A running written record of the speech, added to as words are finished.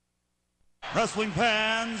Wrestling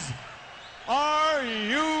fans, are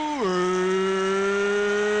you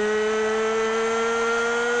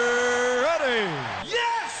ready?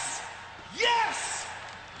 Yes! Yes!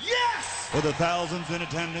 Yes! For the thousands in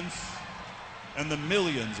attendance and the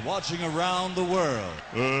millions watching around the world,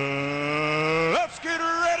 let's get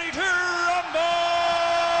ready to rumble!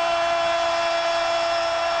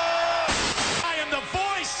 I am the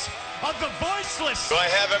voice of the voiceless. Do I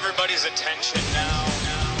have everybody's attention now?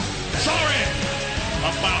 Sorry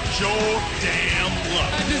about your damn luck.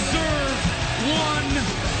 I deserve one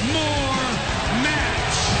more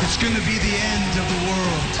match. It's going to be the end of the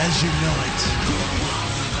world as you know it.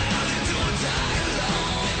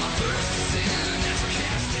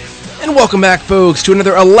 And welcome back, folks, to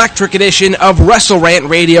another electric edition of Wrestle Rant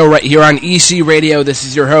Radio right here on EC Radio. This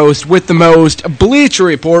is your host with the most, Bleacher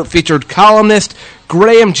Report featured columnist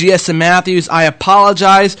Graham GSM Matthews. I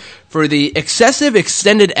apologize for the excessive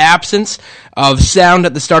extended absence of sound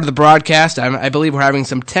at the start of the broadcast. I believe we're having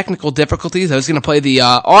some technical difficulties. I was going to play the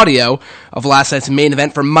audio of last night's main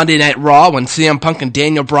event from Monday Night Raw when CM Punk and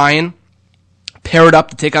Daniel Bryan paired up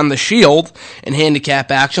to take on The Shield in handicap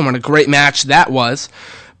action. What a great match that was.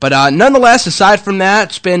 But nonetheless, aside from that,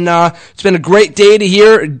 it's been a great day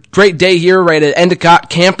here right at Endicott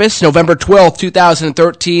campus, November 12th,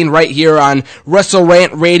 2013, right here on Wrestle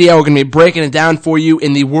Rant Radio. We're going to be breaking it down for you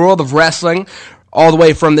in the world of wrestling, all the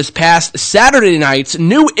way from this past Saturday night's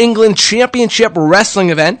New England Championship Wrestling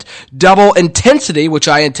event, Double Intensity, which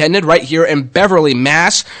I attended right here in Beverly,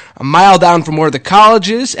 Mass., a mile down from where the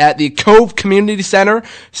college is at the Cove Community Center.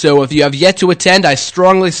 So if you have yet to attend, I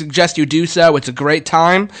strongly suggest you do so. It's a great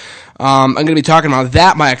time. I'm going to be talking about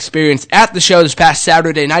that, my experience at the show this past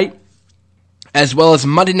Saturday night, as well as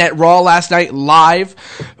Monday Night Raw last night live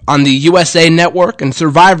on the USA Network, and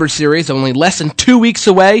Survivor Series only less than 2 weeks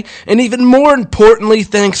away, and even more importantly,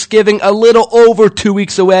 Thanksgiving a little over 2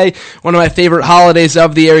 weeks away. One of my favorite holidays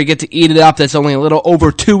of the year. You get to eat it up. That's only a little over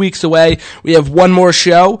 2 weeks away. We have one more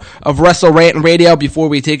show of Wrestle Rant Radio before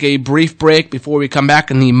we take a brief break, before we come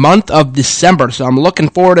back in the month of December. So I'm looking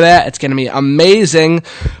forward to that. It's going to be amazing.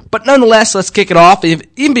 But nonetheless, let's kick it off.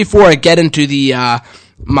 Even before I get into the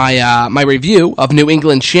my review of New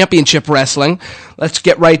England Championship Wrestling, let's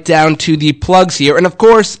get right down to the plugs here. And of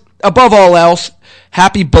course, above all else,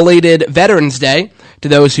 happy belated Veterans Day to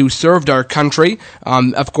those who served our country.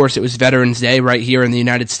 Of course, it was Veterans Day right here in the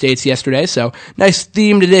United States yesterday, so nice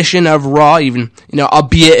themed edition of Raw, even,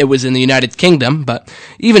 albeit it was in the United Kingdom, but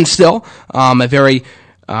even still, a very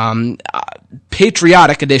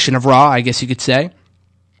patriotic edition of Raw, I guess you could say.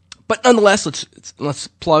 But nonetheless, let's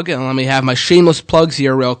plug, and let me have my shameless plugs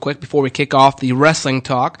here real quick before we kick off the wrestling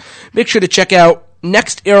talk. Make sure to check out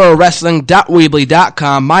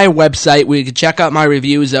nexterawrestling.weebly.com, my website, where you can check out my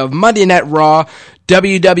reviews of Monday Night Raw,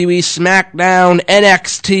 WWE, SmackDown,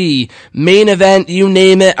 NXT, main event, you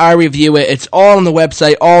name it, I review it. It's all on the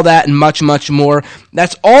website, all that and much, much more.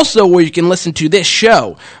 That's also where you can listen to this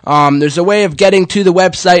show. There's a way of getting to the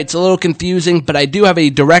website. It's a little confusing, but I do have a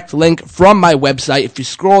direct link from my website. If you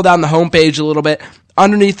scroll down the homepage a little bit,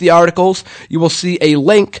 underneath the articles, you will see a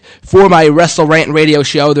link for my Wrestle Rant Radio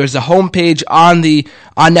show. There's a homepage on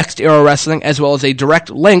Next Era Wrestling, as well as a direct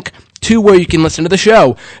link to where you can listen to the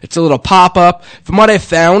show. It's a little pop-up. From what I've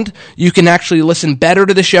found, you can actually listen better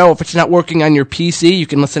to the show. If it's not working on your PC, you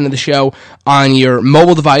can listen to the show on your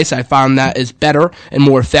mobile device. I found that is better and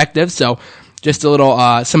more effective, so just a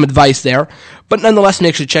little, some advice there. But nonetheless,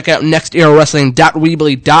 make sure to check out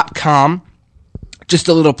nexterawrestling.weebly.com. Just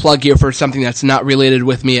a little plug here for something that's not related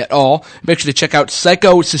with me at all. Make sure to check out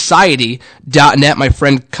psychosociety.net. My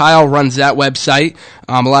friend Kyle runs that website.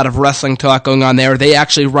 A lot of wrestling talk going on there. They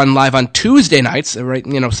actually run live on Tuesday nights, right?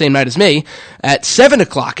 Same night as me, at 7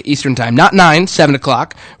 o'clock Eastern Time. Not 9, 7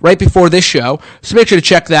 o'clock, right before this show. So make sure to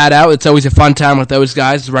check that out. It's always a fun time with those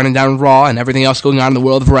guys, running down Raw and everything else going on in the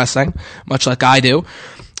world of wrestling, much like I do.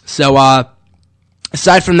 So,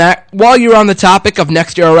 aside from that, while you're on the topic of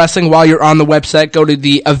Next Era Wrestling, while you're on the website, go to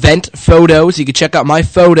the event photos. You can check out my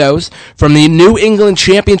photos from the New England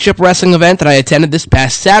Championship Wrestling event that I attended this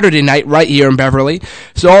past Saturday night right here in Beverly.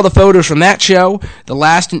 So all the photos from that show, the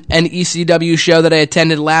last NECW show that I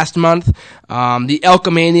attended last month, the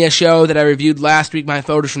Elkomania show that I reviewed last week, my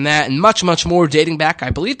photos from that, and much, much more dating back,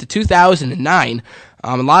 I believe, to 2009.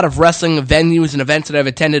 A lot of wrestling venues and events that I've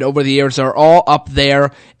attended over the years are all up there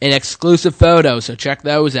in exclusive photos, so check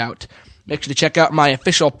those out. Make sure to check out my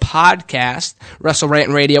official podcast, Wrestle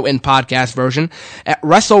Rant Radio in podcast version, at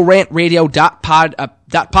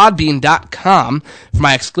WrestleRantRadio.podbean.com for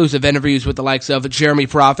my exclusive interviews with the likes of Jeremy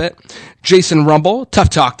Prophet, Jason Rumble, Tough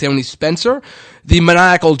Talk Tony Spencer, the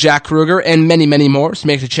maniacal Jack Kruger, and many, many more. So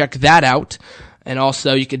make sure to check that out. And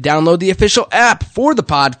also, you can download the official app for the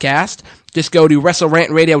podcast. Just go to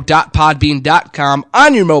WrestleRantRadio.podbean.com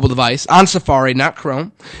on your mobile device, on Safari, not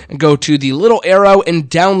Chrome, and go to the little arrow and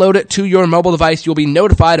download it to your mobile device. You'll be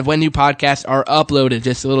notified of when new podcasts are uploaded.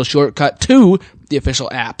 Just a little shortcut to the official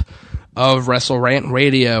app of Wrestle Rant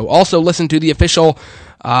Radio. Also, listen to the official,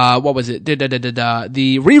 the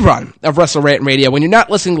rerun of Wrestle Rant Radio. When you're not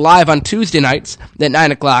listening live on Tuesday nights at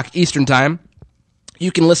 9 o'clock Eastern Time,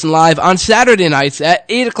 you can listen live on Saturday nights at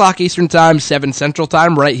 8 o'clock Eastern Time, 7 Central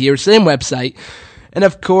Time, right here, same website. And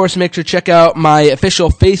of course, make sure to check out my official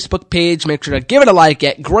Facebook page. Make sure to give it a like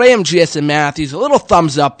at Graham GSM Matthews. A little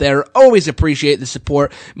thumbs up there. Always appreciate the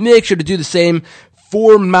support. Make sure to do the same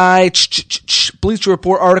for my Bleacher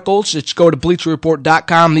Report articles. Just go to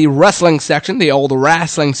BleacherReport.com, the wrestling section, the old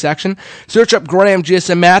wrestling section. Search up Graham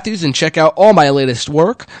GSM Matthews and check out all my latest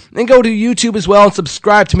work. And go to YouTube as well and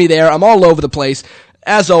subscribe to me there. I'm all over the place.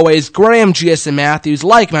 As always, Graham GSM Matthews.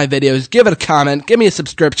 Like my videos, give it a comment, give me a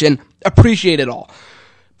subscription. Appreciate it all.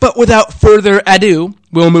 But without further ado,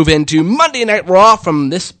 we'll move into Monday Night Raw from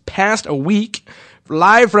this past week.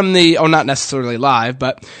 Live from not necessarily live,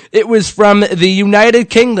 but it was from the United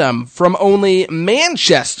Kingdom, from only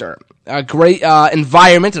Manchester. A great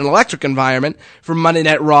environment, an electric environment for Monday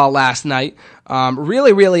Night Raw last night.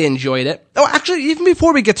 Really, really enjoyed it. Oh, actually, even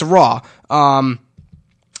before we get to Raw,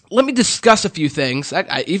 let me discuss a few things.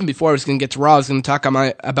 Even before I was going to get to Raw, I was going to talk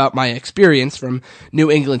about my experience from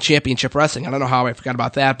New England Championship Wrestling. I don't know how I forgot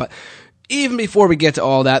about that, but even before we get to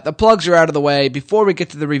all that, the plugs are out of the way. Before we get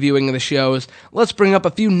to the reviewing of the shows, let's bring up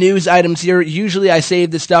a few news items here. Usually I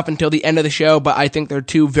save this stuff until the end of the show, but I think they're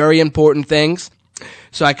two very important things,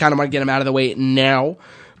 so I kind of want to get them out of the way now.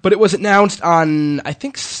 But it was announced on, I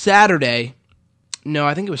think, Saturday. No,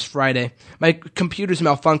 I think it was Friday. My computer's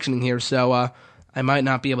malfunctioning here, so I might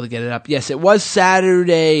not be able to get it up. Yes, it was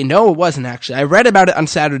Saturday. No, it wasn't, actually. I read about it on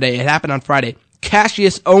Saturday. It happened on Friday.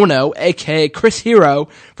 Cassius Ohno, a.k.a. Chris Hero,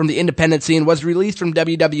 from the independent scene, was released from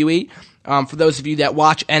WWE. For those of you that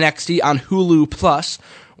watch NXT on Hulu Plus,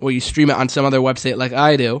 or you stream it on some other website like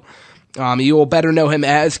I do, you will better know him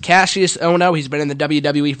as Cassius Ohno. He's been in the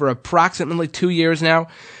WWE for approximately 2 years now.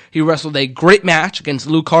 He wrestled a great match against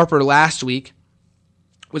Luke Harper last week,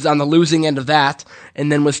 was on the losing end of that,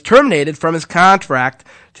 and then was terminated from his contract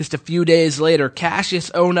just a few days later. Cassius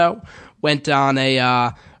Ohno went on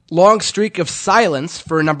a long streak of silence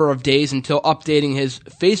for a number of days until updating his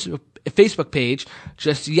Facebook page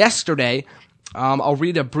just yesterday. I'll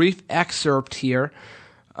read a brief excerpt here.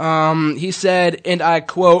 He said, and I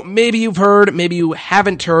quote, "Maybe you've heard, maybe you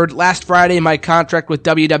haven't heard. Last Friday, my contract with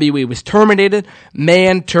WWE was terminated.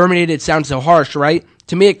 Man, terminated sounds so harsh, right?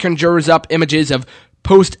 To me, it conjures up images of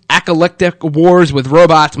post-apocalyptic wars with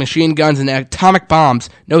robots, machine guns, and atomic bombs.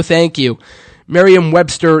 No thank you.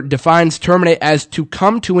 Merriam-Webster defines terminate as to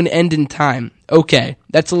come to an end in time. Okay,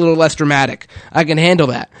 that's a little less dramatic. I can handle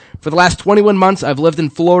that. For the last 21 months, I've lived in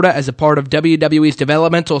Florida as a part of WWE's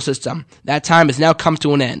developmental system. That time has now come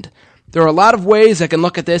to an end. There are a lot of ways I can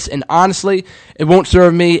look at this, and honestly, it won't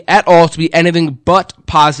serve me at all to be anything but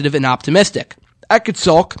positive and optimistic. I could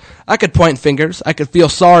sulk, I could point fingers, I could feel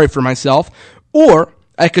sorry for myself, or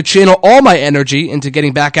I could channel all my energy into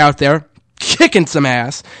getting back out there, kicking some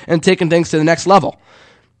ass, and taking things to the next level.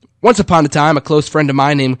 Once upon a time, a close friend of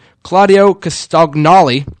mine named Claudio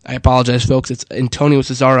Castagnoli, I apologize, folks, it's Antonio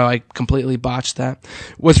Cesaro, I completely botched that,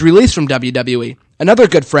 was released from WWE. Another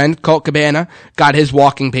good friend, Colt Cabana, got his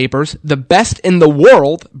walking papers. The best in the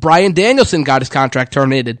world, Bryan Danielson, got his contract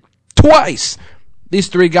terminated twice. These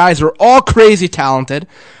three guys are all crazy talented,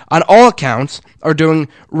 on all accounts, are doing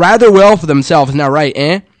rather well for themselves. Now,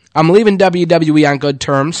 right, I'm leaving WWE on good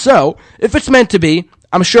terms, so if it's meant to be,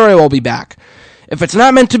 I'm sure I will be back. If it's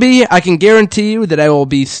not meant to be, I can guarantee you that I will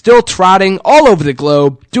be still trotting all over the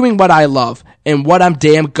globe, doing what I love, and what I'm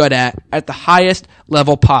damn good at the highest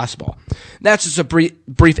level possible. That's just a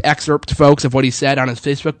brief excerpt, folks, of what he said on his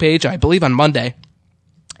Facebook page, I believe on Monday.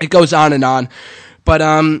 It goes on and on. But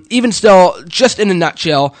even still, just in a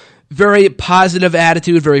nutshell, very positive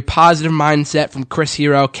attitude, very positive mindset from Chris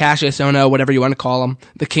Hero, Cassius Ohno, whatever you want to call him,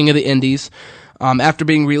 the king of the indies, after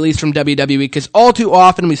being released from WWE, because all too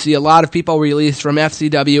often we see a lot of people released from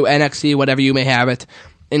FCW, NXT, whatever you may have it,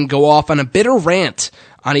 and go off on a bitter rant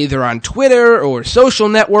either on Twitter or social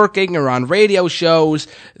networking or on radio shows.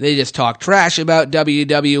 They just talk trash about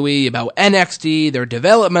WWE, about NXT, their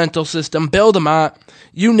developmental system, build them up,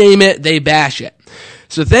 you name it, they bash it.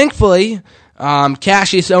 So thankfully,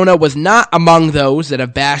 Cassius Ohno was not among those that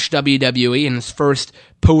have bashed WWE in his first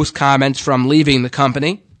post comments from leaving the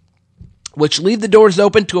company, which leave the doors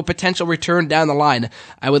open to a potential return down the line.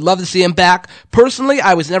 I would love to see him back. Personally,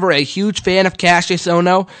 I was never a huge fan of Cassius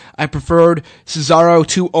Ohno. I preferred Cesaro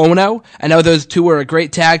to Ohno. I know those two were a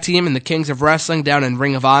great tag team in the Kings of Wrestling down in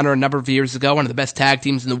Ring of Honor a number of years ago, one of the best tag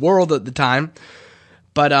teams in the world at the time.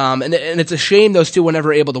 But and it's a shame those two were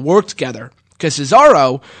never able to work together. Because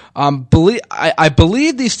Cesaro, I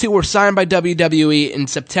believe these two were signed by WWE in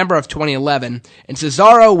September of 2011, and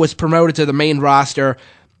Cesaro was promoted to the main roster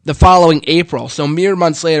the following April. So mere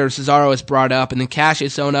months later, Cesaro was brought up, and then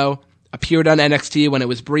Cassius Ohno appeared on NXT when it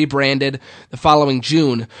was rebranded the following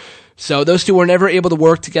June. So those two were never able to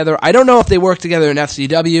work together. I don't know if they worked together in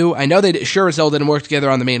FCW. I know they sure as hell didn't work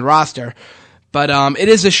together on the main roster. But it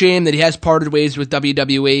is a shame that he has parted ways with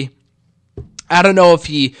WWE. I don't know if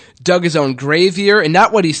he dug his own grave here, and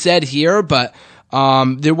not what he said here, but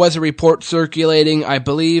there was a report circulating, I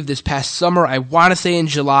believe, this past summer, I want to say in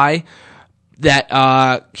July,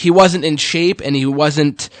 that he wasn't in shape and he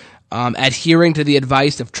wasn't adhering to the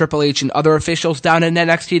advice of Triple H and other officials down in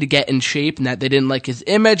NXT to get in shape, and that they didn't like his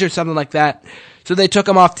image or something like that. So they took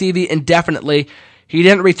him off TV indefinitely. He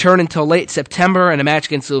didn't return until late September in a match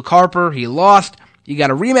against Luke Harper. He lost. He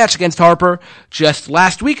got a rematch against Harper just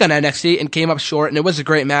last week on NXT and came up short, and it was a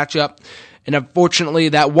great matchup. And unfortunately,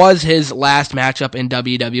 that was his last matchup in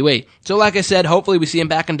WWE. So like I said, hopefully we see him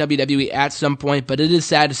back in WWE at some point, but it is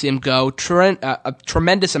sad to see him go. A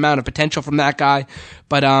tremendous amount of potential from that guy.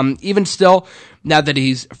 But even still, now that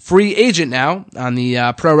he's free agent now on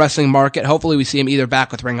the pro wrestling market, hopefully we see him either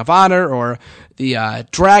back with Ring of Honor or the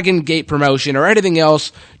Dragon Gate promotion or anything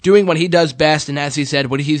else, doing what he does best, and as he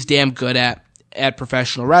said, what he's damn good at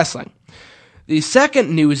professional wrestling. The second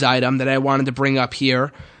news item that I wanted to bring up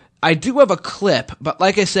here, I do have a clip, but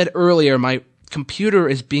like I said earlier, my computer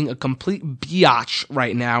is being a complete biatch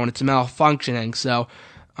right now, and it's malfunctioning, so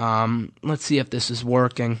let's see if this is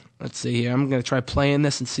working. Let's see here. I'm going to try playing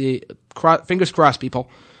this and see. Fingers crossed, people.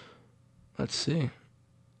 Let's see.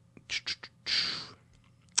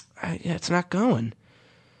 Yeah, it's not going.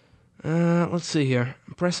 Let's see here.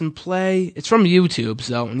 I'm pressing play. It's from YouTube,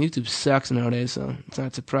 and YouTube sucks nowadays, so it's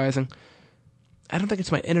not surprising. I don't think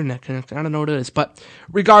it's my internet connection. I don't know what it is. But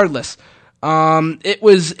regardless, it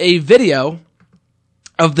was a video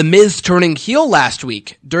of The Miz turning heel last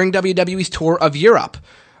week during WWE's tour of Europe.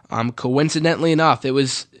 Coincidentally enough,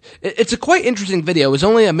 it's a quite interesting video. It was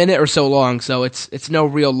only a minute or so long, so it's no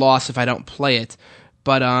real loss if I don't play it.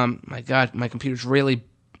 But my God, my computer's really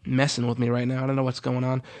messing with me right now. I don't know what's going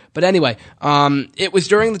on. But anyway, it was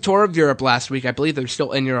during the tour of Europe last week. I believe they're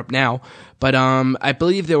still in Europe now. But I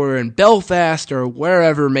believe they were in Belfast or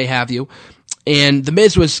wherever may have you. And The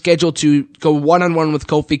Miz was scheduled to go one-on-one with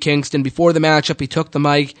Kofi Kingston. Before the matchup, he took the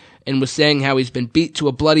mic and was saying how he's been beat to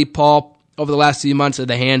a bloody pulp over the last few months at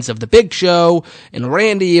the hands of The Big Show and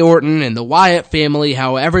Randy Orton and the Wyatt family,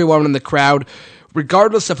 how everyone in the crowd,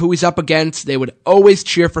 regardless of who he's up against, they would always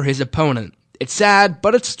cheer for his opponent. It's sad,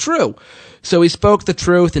 but it's true. So he spoke the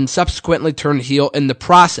truth and subsequently turned heel in the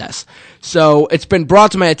process. So it's been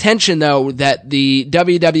brought to my attention, though, that the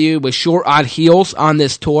WWE was short on heels on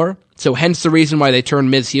this tour. So hence the reason why they turned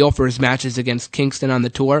Miz heel for his matches against Kingston on the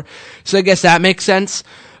tour. So I guess that makes sense.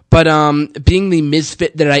 But being the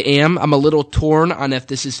misfit that I am, I'm a little torn on if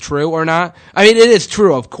this is true or not. I mean, it is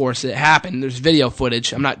true, of course. It happened. There's video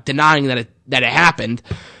footage. I'm not denying that it happened.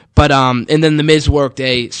 But, and then The Miz worked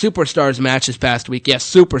a Superstars match this past week. Yes,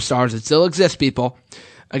 Superstars. It still exists, people.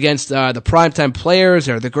 Against the Primetime Players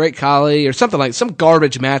or the Great Khali or something like, some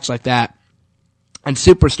garbage match like that. And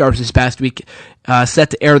Superstars this past week, set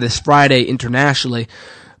to air this Friday internationally.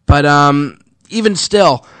 But, even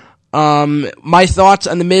still, my thoughts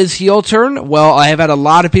on The Miz heel turn? Well, I have had a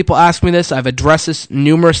lot of people ask me this. I've addressed this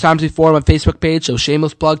numerous times before on my Facebook page, so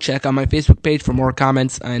shameless plug, check out my Facebook page for more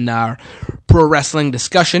comments and our pro wrestling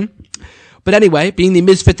discussion. But anyway, being the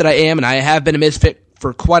misfit that I am, and I have been a misfit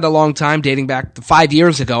for quite a long time, dating back to 5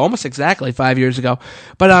 years ago, almost exactly 5 years ago.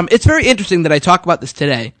 But it's very interesting that I talk about this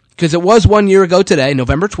today, because it was 1 year ago today,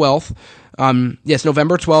 November 12th,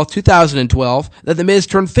 November 12th, 2012, that The Miz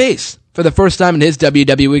turned face for the first time in his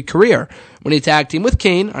WWE career, when he tag teamed with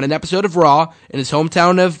Kane on an episode of Raw in his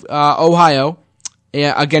hometown of Ohio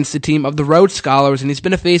against the team of the Rhodes Scholars, and he's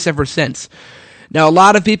been a face ever since. Now, a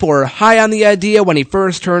lot of people were high on the idea when he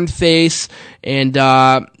first turned face, and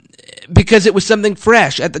because it was something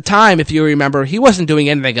fresh. At the time, if you remember, he wasn't doing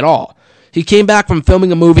anything at all. He came back from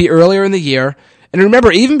filming a movie earlier in the year, and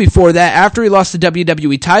remember, even before that, after he lost the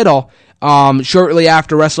WWE title, shortly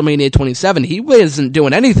after WrestleMania 27, he wasn't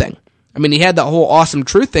doing anything. I mean, he had that whole Awesome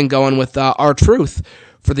Truth thing going with R-Truth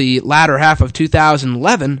for the latter half of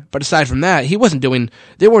 2011, but aside from that,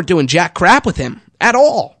 they weren't doing jack crap with him at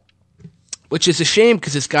all, which is a shame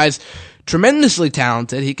because this guy's tremendously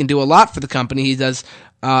talented. He can do a lot for the company. He does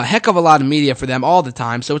a heck of a lot of media for them all the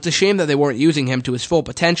time, so it's a shame that they weren't using him to his full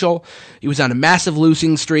potential. He was on a massive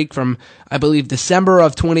losing streak from, I believe, December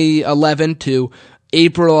of 2011 to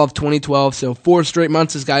April of 2012, so 4 straight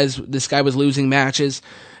months this guy was losing matches.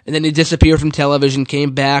 And then he disappeared from television,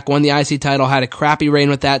 came back, won the IC title, had a crappy reign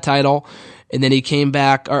with that title, and then he came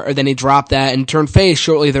back, or then he dropped that and turned face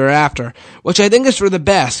shortly thereafter, which I think is for the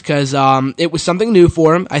best, because it was something new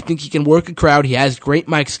for him. I think he can work a crowd. He has great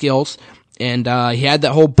mic skills, and he had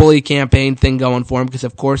that whole bully campaign thing going for him, because,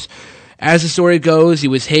 of course, as the story goes, he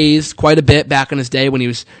was hazed quite a bit back in his day when he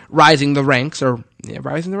was rising the ranks, I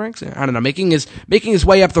don't know, making his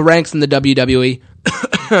way up the ranks in the WWE.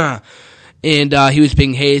 And he was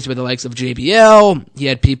being hazed with the likes of JBL. He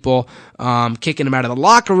had people kicking him out of the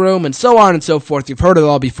locker room and so on and so forth. You've heard it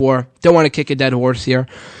all before. Don't want to kick a dead horse here.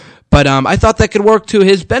 But I thought that could work to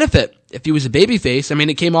his benefit. If he was a babyface, I mean,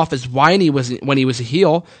 it came off as whiny when he was a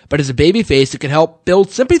heel, but as a babyface, it could help build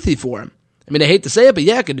sympathy for him. I mean, I hate to say it, but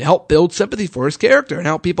yeah, it could help build sympathy for his character and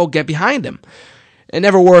help people get behind him. It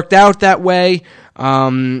never worked out that way.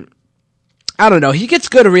 I don't know. He gets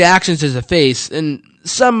good reactions as a face, and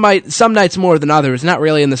some nights more than others, not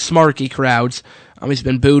really in the smarky crowds. He's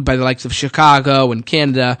been booed by the likes of Chicago and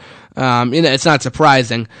Canada. It's not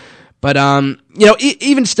surprising. But,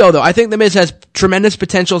 even still, though, I think The Miz has tremendous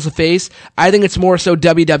potential as a face. I think it's more so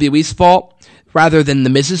WWE's fault rather than The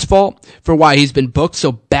Miz's fault for why he's been booked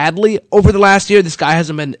so badly over the last year. This guy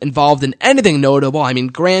hasn't been involved in anything notable. I mean,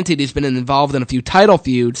 granted, he's been involved in a few title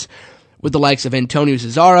feuds with the likes of Antonio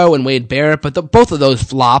Cesaro and Wade Barrett, but both of those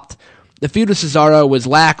flopped. The feud with Cesaro was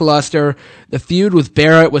lackluster. The feud with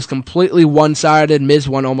Barrett was completely one-sided. Miz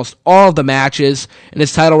won almost all of the matches, and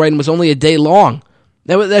his title reign was only a day long.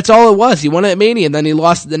 That's all it was. He won it at Mania, and then he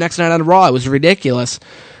lost it the next night on Raw. It was ridiculous.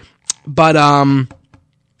 But,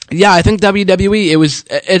 yeah, I think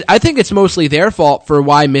WWE, I think it's mostly their fault for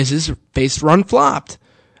why Miz's face run flopped.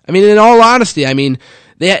 I mean, in all honesty,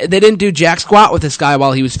 they didn't do jack squat with this guy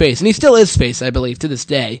while he was face, and he still is face, I believe, to this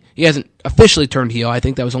day. He hasn't officially turned heel. I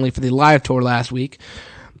think that was only for the live tour last week.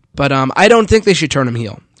 But I don't think they should turn him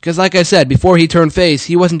heel. Because like I said, before he turned face,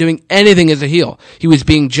 he wasn't doing anything as a heel. He was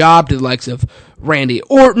being jobbed to the likes of Randy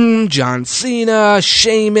Orton, John Cena,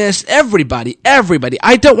 Sheamus, everybody.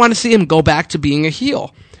 I don't want to see him go back to being a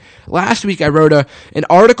heel. Last week I wrote an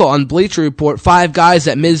article on Bleacher Report, 5 Guys,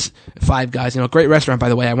 great restaurant, by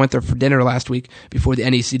the way. I went there for dinner last week before the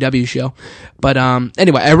NECW show. But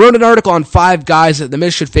anyway, I wrote an article on 5 guys that The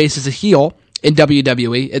Miz should face as a heel in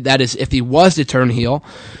WWE. That is, if he was to turn heel.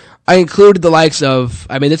 I included the likes of,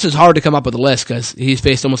 this is hard to come up with a list because he's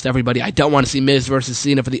faced almost everybody. I don't want to see Miz versus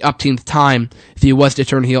Cena for the upteenth time if he was to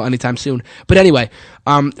turn heel anytime soon. But anyway,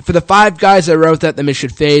 for the 5 guys I wrote that The Miz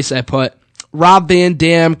should face, I put Rob Van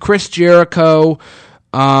Dam, Chris Jericho,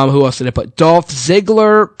 who else did I put? Dolph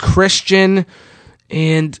Ziggler, Christian,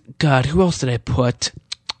 and God, who else did I put?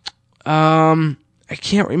 I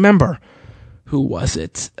can't remember. Who was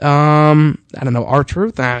it? I don't know,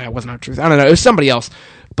 R-Truth? It wasn't R-Truth. I don't know, it was somebody else.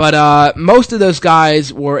 But most of those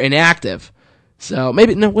guys were inactive. So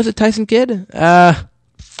maybe, no, was it Tyson Kidd? I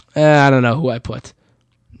don't know who I put.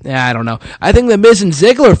 I don't know. I think the Miz and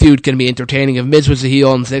Ziggler feud can be entertaining if Miz was a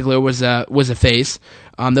heel and Ziggler was a face.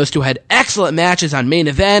 Those two had excellent matches on Main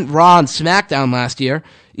Event, Raw, and SmackDown last year,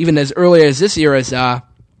 even as early as this year as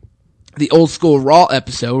the Old School Raw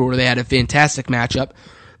episode where they had a fantastic matchup.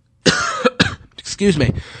 Excuse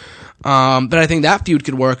me. But I think that feud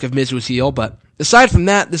could work if Miz was heel, but aside from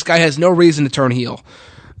that, this guy has no reason to turn heel.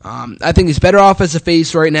 I think he's better off as a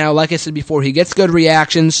face right now. Like I said before, he gets good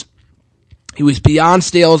reactions. He was beyond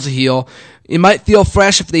stale as a heel. It might feel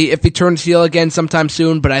fresh if he turns heel again sometime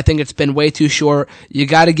soon, but I think it's been way too short. You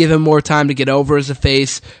got to give him more time to get over as a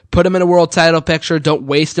face. Put him in a world title picture. Don't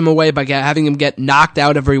waste him away by having him get knocked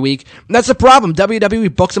out every week. And that's the problem.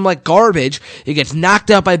 WWE books him like garbage. He gets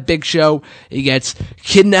knocked out by Big Show. He gets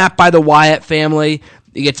kidnapped by the Wyatt family.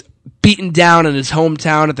 He gets beaten down in his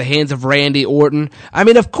hometown at the hands of Randy Orton.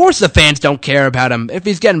 Of course the fans don't care about him. If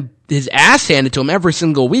he's getting his ass handed to him every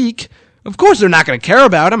single week, of course they're not going to care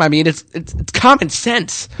about him. It's common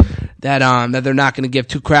sense. that they're not going to give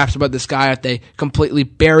two craps about this guy if they completely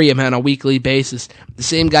bury him on a weekly basis. The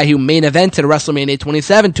same guy who main evented WrestleMania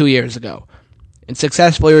 27 2 years ago and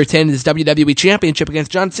successfully retained his WWE Championship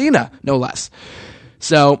against John Cena, no less.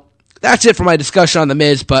 So that's it for my discussion on The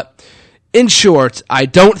Miz, but in short, I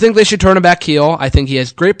don't think they should turn him back heel. I think he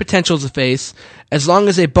has great potential as a face. As long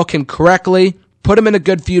as they book him correctly, put him in a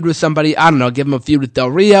good feud with somebody, I don't know, give him a feud with Del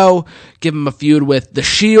Rio, give him a feud with The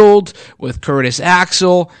Shield, with Curtis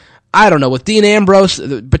Axel, I don't know, with Dean Ambrose,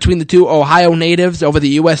 between the two Ohio natives over the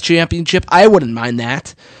U.S. Championship, I wouldn't mind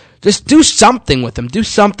that. Just do something with him, do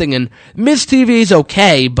something, and Miz TV is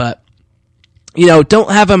okay, but,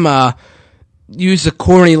 don't have him, use the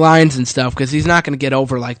corny lines and stuff, because he's not going to get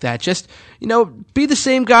over like that. Just, be the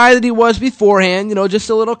same guy that he was beforehand, just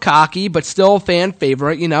a little cocky, but still a fan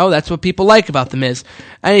favorite, that's what people like about The Miz.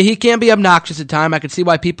 I mean, he can be obnoxious at times. I can see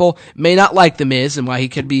why people may not like The Miz, and why he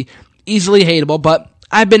could be easily hateable, but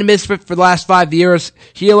I've been a Misfit for the last 5 years,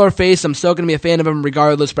 heel or face, I'm still going to be a fan of him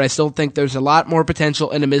regardless, but I still think there's a lot more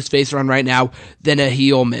potential in a Miz face run right now than a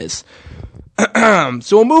heel Miz. So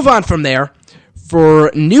we'll move on from there.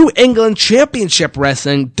 For New England Championship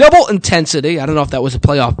Wrestling, Double Intensity. I don't know if that was a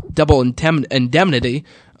playoff, Double Indemnity.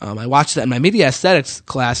 I watched that in my media aesthetics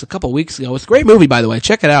class a couple weeks ago. It's a great movie, by the way.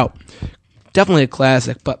 Check it out. Definitely a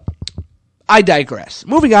classic, but I digress.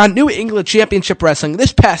 Moving on, New England Championship Wrestling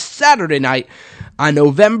this past Saturday night on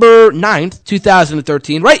November 9th,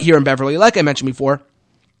 2013, right here in Beverly, like I mentioned before,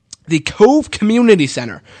 the Cove Community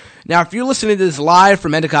Center. Now, if you're listening to this live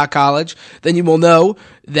from Endicott College, then you will know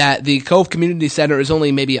that the Cove Community Center is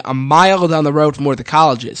only maybe a mile down the road from where the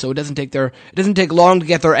college is, so it doesn't take long to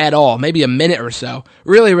get there at all, maybe a minute or so,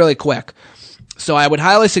 really, really quick. So I would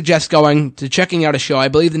highly suggest checking out a show. I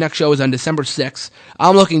believe the next show is on December 6th.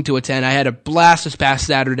 I'm looking to attend. I had a blast this past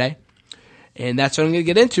Saturday, and that's what I'm going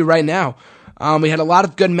to get into right now. We had a lot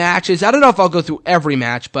of good matches. I don't know if I'll go through every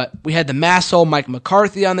match, but we had the Masshole Mike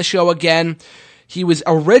McCarthy on the show again. He was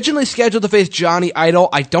originally scheduled to face Johnny Idol.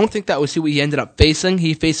 I don't think that was who he ended up facing.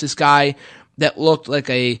 He faced this guy that looked like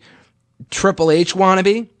a Triple H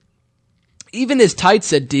wannabe. Even his tights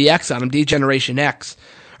said DX on him, D-Generation X.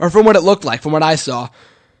 Or from what it looked like, from what I saw.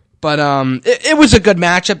 But it was a good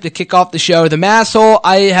matchup to kick off the show. The Masshole,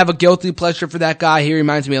 I have a guilty pleasure for that guy. He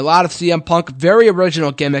reminds me a lot of CM Punk. Very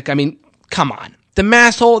original gimmick. I mean, come on. The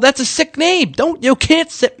Masshole, that's a sick name. You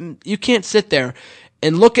can't sit there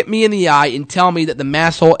and look at me in the eye and tell me that the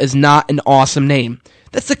Masshole is not an awesome name.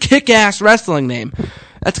 That's a kick-ass wrestling name.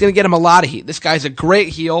 That's going to get him a lot of heat. This guy's a great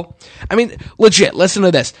heel. I mean, legit, listen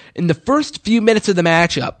to this. In the first few minutes of the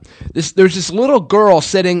matchup, there's this little girl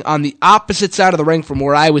sitting on the opposite side of the ring from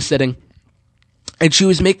where I was sitting, and she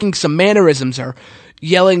was making some mannerisms or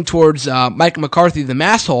yelling towards Mike McCarthy, the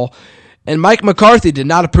Masshole, and Mike McCarthy did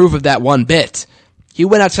not approve of that one bit. He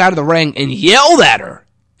went outside of the ring and yelled at her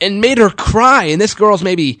and made her cry, and this girl's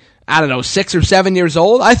maybe, 6 or 7 years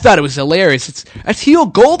old. I thought it was hilarious. That's heel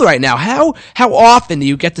gold right now. How often do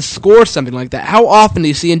you get to score something like that? How often do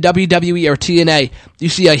you see in WWE or TNA, you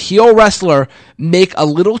see a heel wrestler make a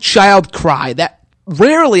little child cry? That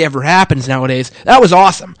rarely ever happens nowadays. That was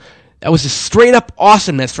awesome. That was a straight up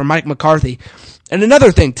awesomeness from Mike McCarthy. And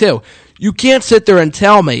another thing, too, you can't sit there and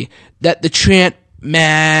tell me that the chant,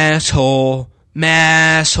 Masshole,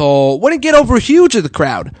 Masshole, wouldn't get over huge of the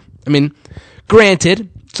crowd. I mean, granted,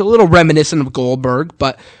 it's a little reminiscent of Goldberg,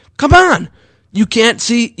 but come on. You can't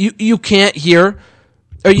see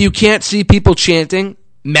people chanting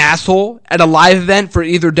Masshole at a live event for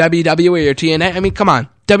either WWE or TNA. I mean, come on.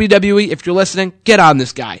 WWE, if you're listening, get on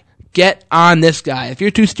this guy. Get on this guy. If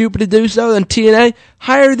you're too stupid to do so, then TNA,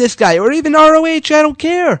 hire this guy. Or even ROH, I don't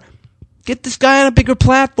care. Get this guy on a bigger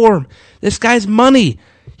platform. This guy's money.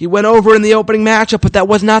 He went over in the opening matchup, but that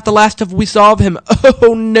was not the last we saw of him.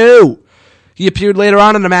 Oh, no. He appeared later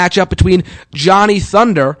on in a matchup between Johnny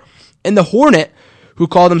Thunder and the Hornet, who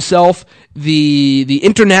called himself the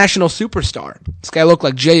international superstar. This guy looked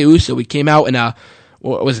like Jey Uso. He came out in a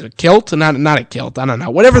kilt? Not a kilt. I don't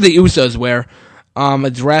know. Whatever the Usos wear.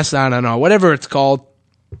 A dress, I don't know. Whatever it's called.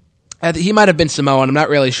 He might have been Samoan. I'm not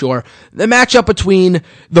really sure. The matchup between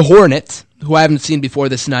the Hornet, who I hadn't seen before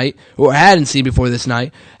this night,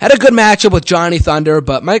 had a good matchup with Johnny Thunder,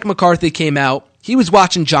 but Mike McCarthy came out. He was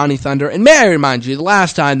watching Johnny Thunder, and may I remind you, the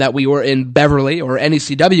last time that we were in Beverly, or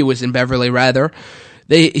NECW was in Beverly, rather,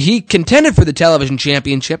 he contended for the television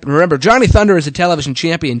championship. And remember, Johnny Thunder is a television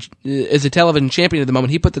champion at the moment.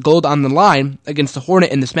 He put the gold on the line against the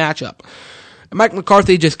Hornet in this matchup. And Mike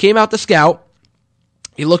McCarthy just came out to scout.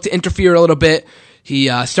 He looked to interfere a little bit. He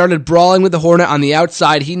started brawling with the Hornet on the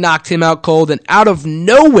outside. He knocked him out cold, and out of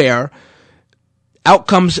nowhere, out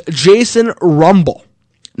comes Jason Rumble.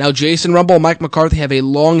 Now, Jason Rumble and Mike McCarthy have a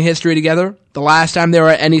long history together. The last time they were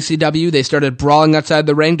at NECW, they started brawling outside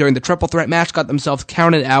the ring during the triple threat match, got themselves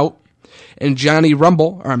counted out, and Johnny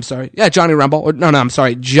Thunder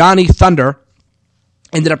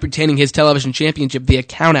ended up retaining his television championship via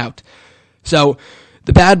countout. So,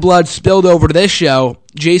 the bad blood spilled over to this show.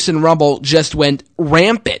 Jason Rumble just went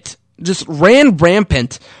rampant, just ran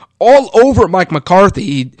rampant all over Mike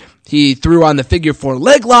McCarthy. He threw on the figure 4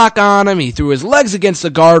 leg lock on him. He threw his legs against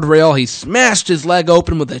the guardrail. He smashed his leg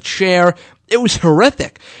open with a chair. It was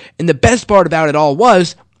horrific. And the best part about it all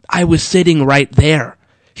was I was sitting right there.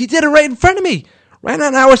 He did it right in front of me. Right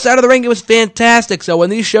on our side of the ring. It was fantastic. So when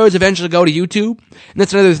these shows eventually go to YouTube, and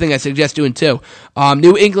that's another thing I suggest doing too,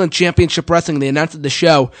 New England Championship Wrestling, they announced at the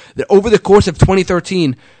show that over the course of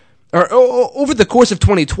 2013, or over the course of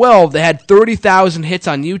 2012, they had 30,000 hits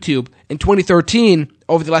on YouTube. In 2013,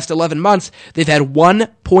 over the last 11 months, they've had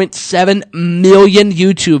 1.7 million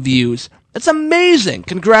YouTube views. That's amazing.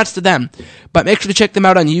 Congrats to them. But make sure to check them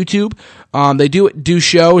out on YouTube. They do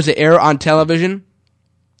shows. They air on television,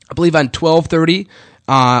 I believe on 12:30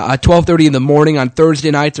 in the morning on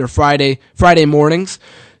Thursday nights or Friday mornings.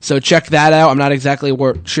 So check that out. I'm not exactly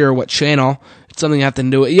sure what channel. It's something you have to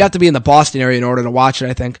do. You have to be in the Boston area in order to watch it,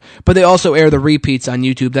 I think. But they also air the repeats on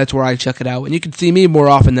YouTube. That's where I check it out. And you can see me more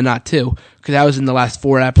often than not, too, because I was in the last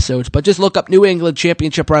 4 episodes. But just look up New England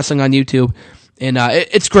Championship Wrestling on YouTube, and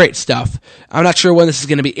it's great stuff. I'm not sure when this is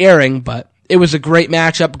going to be airing, but it was a great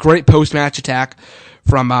matchup, great post-match attack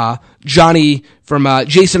from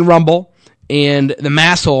Jason Rumble and the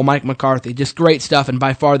masshole Mike McCarthy. Just great stuff, and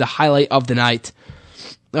by far the highlight of the night.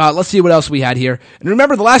 Let's see what else we had here. And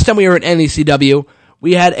remember, the last time we were at NECW,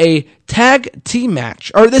 we had a tag team match.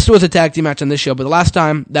 Or this was a tag team match on this show, but the last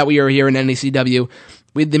time that we were here in NECW,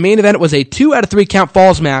 the main event was a 2 out of 3 count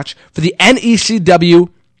falls match for the NECW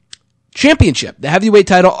Championship, the heavyweight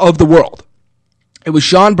title of the world. It was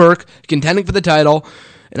Sean Burke contending for the title,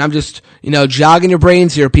 and I'm just, jogging your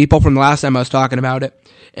brains here, people, from the last time I was talking about it.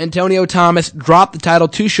 Antonio Thomas dropped the title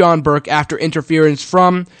to Sean Burke after interference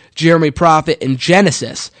from Jeremy Prophet and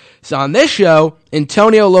Genesis. So on this show,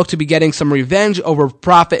 Antonio looked to be getting some revenge over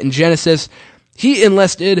Prophet and Genesis. He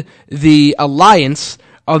enlisted the alliance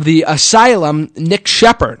of the Asylum, Nick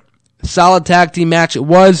Shepard. Solid tag team match it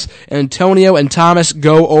was. Antonio and Thomas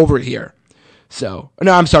go over here. Not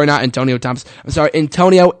Antonio Thomas.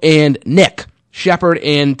 Antonio and Nick Shepard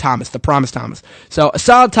and Thomas, the Promised Thomas. So a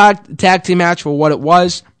solid tag team match for what it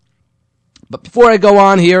was. But before I go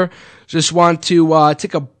on here, just want to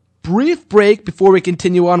take a brief break before we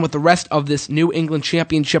continue on with the rest of this New England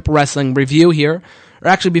Championship Wrestling review here. Or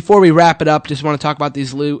actually, before we wrap it up, just want to talk about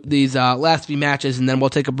these last few matches, and then we'll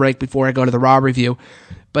take a break before I go to the Raw review.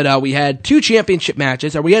 But we had 2 championship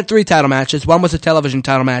matches, or we had 3 title matches. One was a television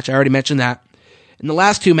title match. I already mentioned that. And the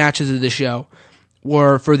last 2 matches of the show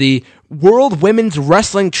were for the World Women's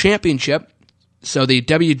Wrestling Championship, so the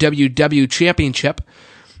WWW Championship,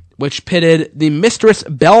 which pitted the Mistress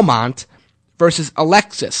Belmont versus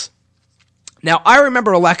Alexis. Now, I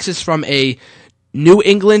remember Alexis from a New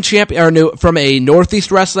England from a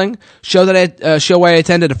Northeast Wrestling show I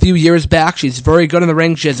attended a few years back. She's very good in the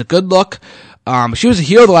ring. She has a good look. She was a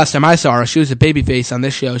heel the last time I saw her. She was a babyface on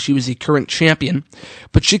this show. She was the current champion.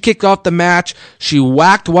 But she kicked off the match. She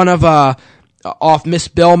whacked one of off Miss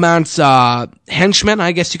Belmont's henchmen,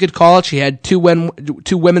 I guess you could call it. She had two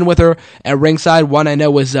women with her at ringside. One I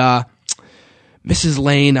know was Mrs.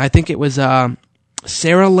 Lane. I think it was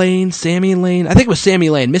Sarah Lane, Sammy Lane. I think it was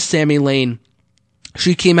Sammy Lane, Miss Sammy Lane.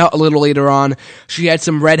 She came out a little later on. She had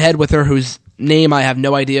some redhead with her whose name I have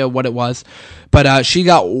no idea what it was. But she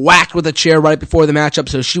got whacked with a chair right before the matchup,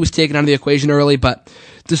 so she was taken out of the equation early. But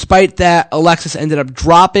despite that, Alexis ended up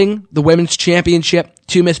dropping the women's championship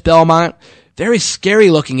to Miss Belmont. Very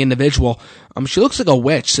scary-looking individual. She looks like a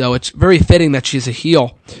witch, so it's very fitting that she's a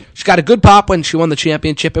heel. She got a good pop when she won the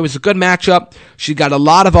championship. It was a good matchup. She got a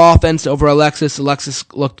lot of offense over Alexis. Alexis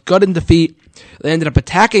looked good in defeat. They ended up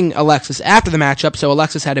attacking Alexis after the matchup, so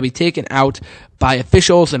Alexis had to be taken out by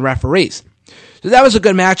officials and referees. So that was a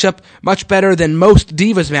good matchup, much better than most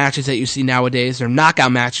Divas matches that you see nowadays, or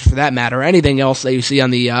knockout matches for that matter, or anything else that you see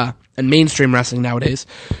on the in mainstream wrestling nowadays.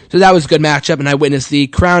 So that was a good matchup, and I witnessed the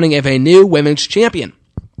crowning of a new women's champion.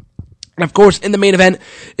 And of course, in the main event,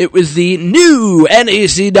 it was the new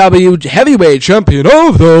NECW heavyweight champion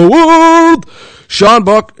of the world, Sean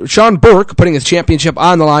Burke, putting his championship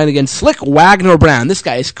on the line against Slick Wagner Brown. This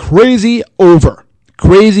guy is crazy over.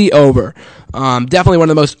 Crazy over. Definitely one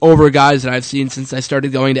of the most over guys that I've seen since I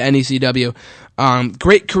started going to NECW.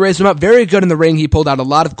 Great charisma, very good in the ring. He pulled out a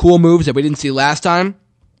lot of cool moves that we didn't see last time.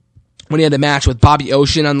 when he had a match with Bobby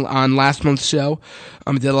Ocean on last month's show.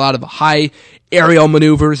 He did a lot of high aerial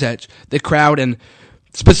maneuvers that the crowd and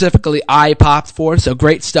specifically I popped for, so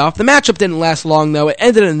great stuff. The matchup didn't last long, though. It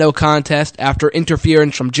ended in a no contest after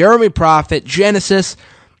interference from Jeremy Prophet, Genesis.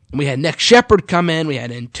 We had Nick Shepard come in. We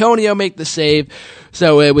had Antonio make the save.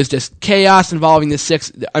 So it was just chaos involving these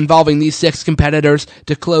six competitors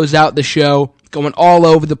to close out the show, going all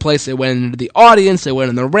over the place. They went into the audience. They went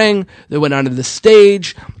in the ring. They went onto the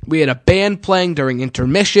stage. We had a band playing during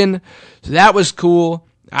intermission. So that was cool.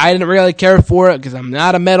 I didn't really care for it because I'm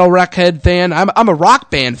not a metal Wreckhead fan. I'm a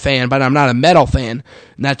rock band fan, but I'm not a metal fan.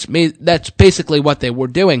 And that's basically what they were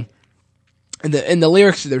doing. And the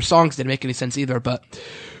lyrics of their songs didn't make any sense either, but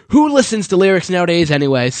who listens to lyrics nowadays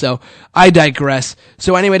anyway? So I digress.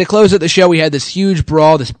 So anyway, to close out the show, we had this huge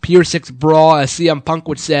brawl, this Pier 6 brawl, as CM Punk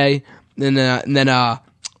would say. And then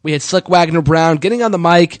we had Slick Wagner Brown getting on the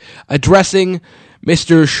mic, addressing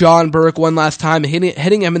Mr. Sean Burke one last time,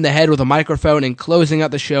 hitting him in the head with a microphone and closing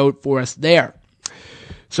out the show for us there.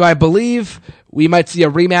 So I believe we might see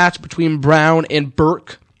a rematch between Brown and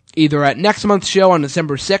Burke, either at next month's show on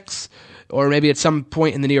December 6th, or maybe at some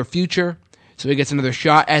point in the near future. So he gets another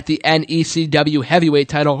shot at the NECW heavyweight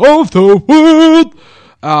title of the world.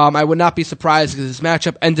 I would not be surprised because this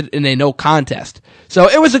matchup ended in a no contest. So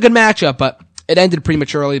it was a good matchup, but it ended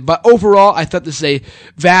prematurely. But overall, I thought this is a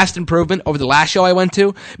vast improvement over the last show I went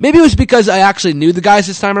to. Maybe it was because I actually knew the guys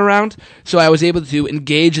this time around, so I was able to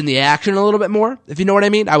engage in the action a little bit more, if you know what I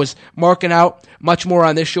mean. I was marking out much more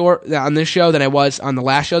on this show than I was on the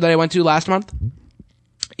last show that I went to last month.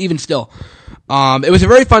 Even still. It was a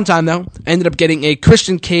very fun time, though. I ended up getting a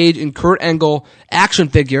Christian Cage and Kurt Angle action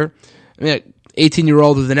figure. I mean,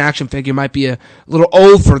 18-year-old with an action figure might be a little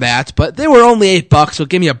old for that, but they were only $8, so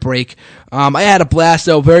give me a break. I had a blast,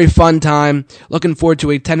 though. Very fun time. Looking forward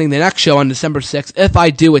to attending the next show on December 6th, if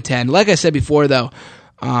I do attend. Like I said before, though,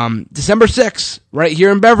 December 6th, right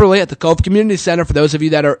here in Beverly at the Cove Community Center, for those of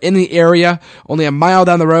you that are in the area, only a mile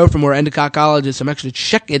down the road from where Endicott College is, so make sure to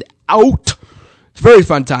check it out. It's a very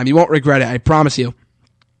fun time. You won't regret it, I promise you.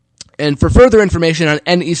 And for further information on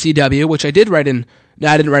NECW, which I did write in, no,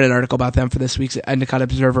 I didn't write an article about them for this week's Endicott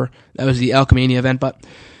Observer. That was the Alchemania event. But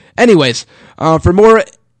anyways, for more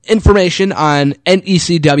information on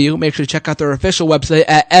NECW, make sure to check out their official website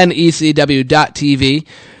at necw.tv.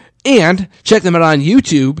 And check them out on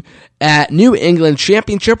YouTube at New England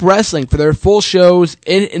Championship Wrestling for their full shows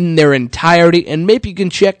in their entirety. And maybe you can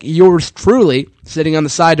check yours truly sitting on the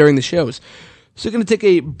side during the shows. So we're going to take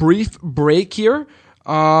a brief break here.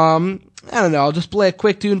 I don't know, I'll just play a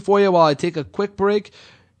quick tune for you while I take a quick break.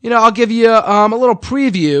 I'll give you a little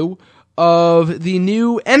preview of the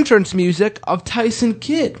new entrance music of Tyson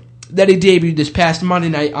Kidd that he debuted this past Monday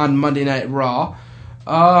night on Monday Night Raw.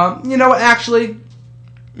 Actually,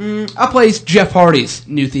 I'll play Jeff Hardy's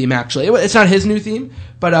new theme, actually. It's not his new theme,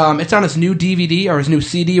 but it's on his new DVD, or his new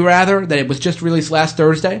CD, rather, that it was just released last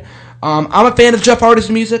Thursday. I'm a fan of Jeff Hardy's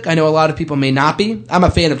music. I know a lot of people may not be. I'm a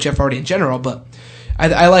fan of Jeff Hardy in general, but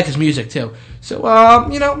I like his music, too. So,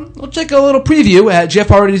 we'll take a little preview at Jeff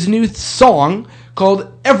Hardy's new song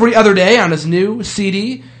called Every Other Day on his new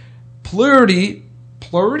CD, Plurity,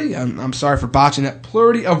 I'm sorry for botching that,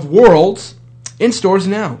 Plurity of Worlds, in stores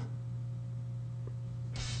now.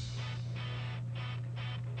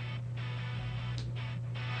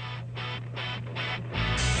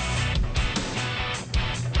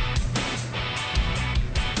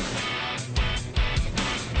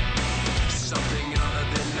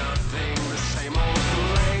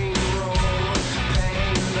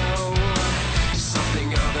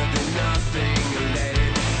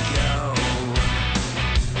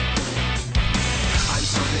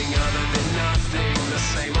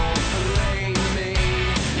 Same old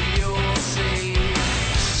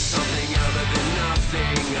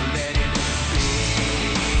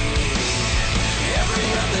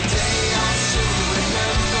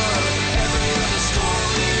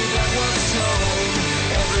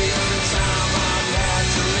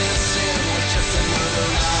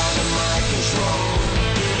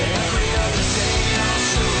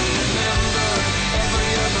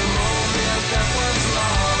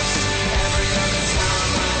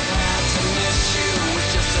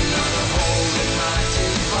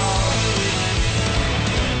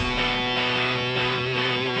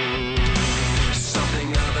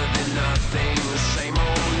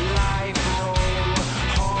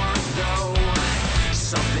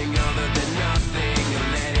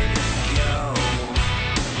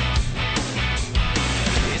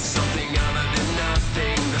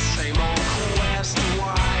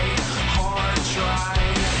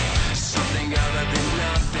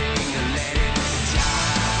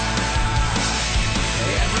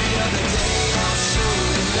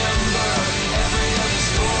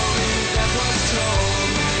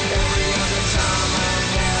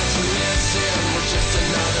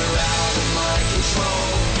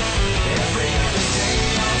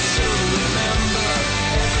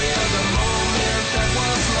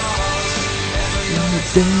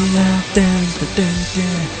Yeah,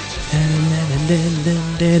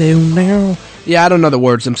 I don't know the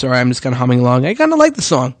words. I'm sorry. I'm just kind of humming along. I kind of like the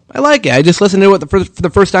song. I like it. I just listened to it for the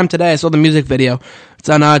first time today. I saw the music video. It's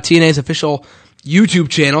on TNA's official YouTube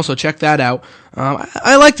channel, so check that out.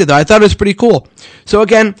 I liked it, though. I thought it was pretty cool. So,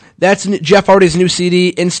 again, that's Jeff Hardy's new CD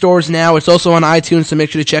in stores now. It's also on iTunes, so make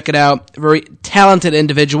sure to check it out. Very talented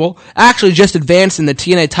individual. Actually just advanced in the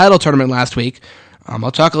TNA title tournament last week.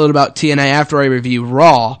 I'll talk a little about TNA after I review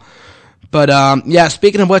Raw. But, yeah,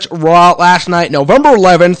 speaking of which, Raw last night, November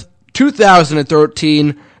 11th,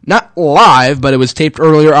 2013, not live, but it was taped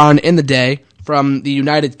earlier on in the day from the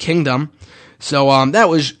United Kingdom. So, that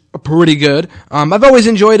was pretty good. I've always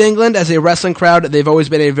enjoyed England as a wrestling crowd. They've always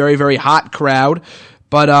been a very, very hot crowd.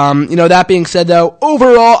 But, that being said, though,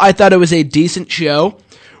 overall, I thought it was a decent show.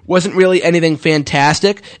 Wasn't really anything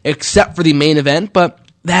fantastic, except for the main event, but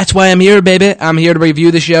that's why I'm here, baby. I'm here to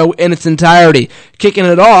review the show in its entirety. Kicking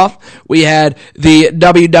it off, we had the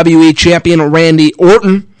WWE Champion Randy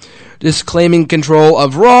Orton just claiming control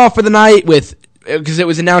of Raw for the night because it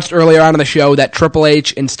was announced earlier on in the show that Triple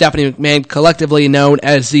H and Stephanie McMahon, collectively known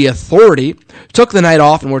as The Authority, took the night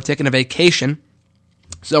off and were taking a vacation.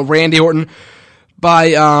 So Randy Orton, by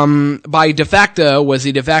de facto, was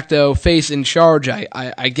the de facto face in charge,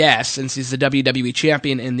 I guess, since he's the WWE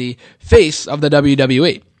Champion and the face of the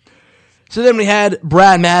WWE. So then we had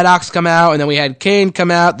Brad Maddox come out, and then we had Kane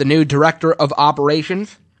come out, the new Director of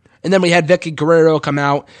Operations. And then we had Vicky Guerrero come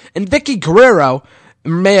out. And Vicky Guerrero,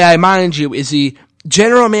 may I mind you, is the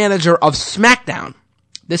general manager of SmackDown.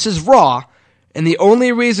 This is Raw. And the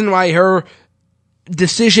only reason why her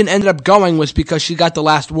decision ended up going was because she got the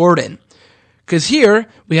last word in. Because here,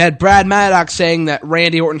 we had Brad Maddox saying that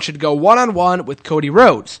Randy Orton should go one-on-one with Cody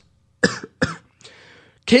Rhodes.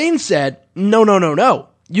 Kane said, no.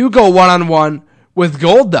 You go one-on-one with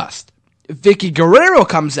Goldust. Vicky Guerrero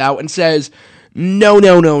comes out and says, no.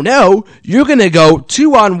 You're going to go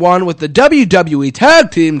 2-on-1 with the WWE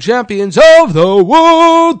Tag Team Champions of the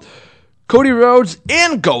World, Cody Rhodes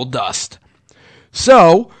and Goldust.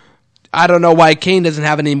 So, I don't know why Kane doesn't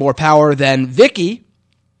have any more power than Vicky,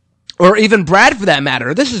 or even Brad for that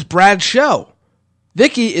matter. This is Brad's show.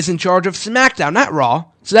 Vicky is in charge of SmackDown, not Raw,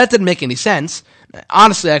 so that didn't make any sense.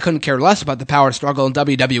 Honestly, I couldn't care less about the power struggle in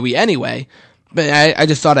WWE anyway. But I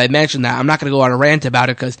just thought I'd mention that. I'm not going to go on a rant about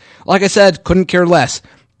it because, like I said, couldn't care less.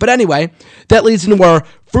 But anyway, that leads into our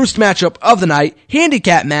first matchup of the night,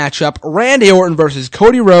 handicap matchup, Randy Orton versus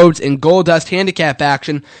Cody Rhodes in Goldust handicap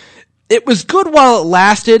action. It was good while it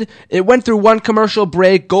lasted. It went through one commercial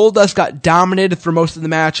break. Goldust got dominated for most of the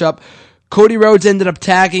matchup. Cody Rhodes ended up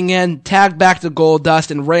tagged back to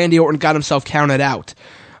Goldust, and Randy Orton got himself counted out.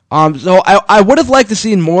 So I would have liked to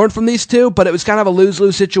see more from these two, but it was kind of a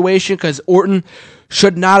lose-lose situation because Orton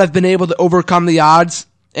should not have been able to overcome the odds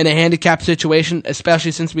in a handicap situation,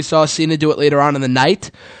 especially since we saw Cena do it later on in the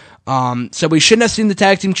night. So we shouldn't have seen the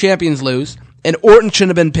tag team champions lose, and Orton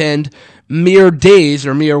shouldn't have been pinned mere days,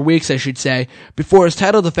 or mere weeks, I should say, before his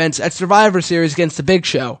title defense at Survivor Series against The Big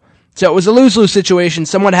Show. So it was a lose-lose situation.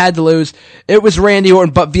 Someone had to lose. It was Randy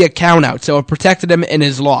Orton, but via countout, so it protected him in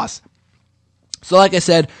his loss. So like I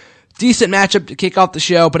said, decent matchup to kick off the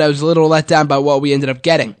show, but I was a little let down by what we ended up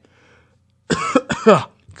getting.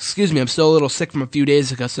 Excuse me, I'm still a little sick from a few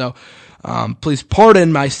days ago, so please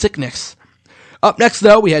pardon my sickness. Up next,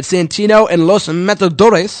 though, we had Santino and Los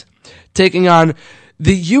Matadores taking on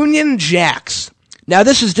the Union Jacks. Now,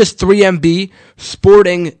 this is just 3MB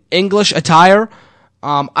sporting English attire.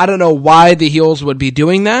 I don't know why the heels would be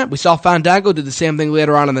doing that. We saw Fandango do the same thing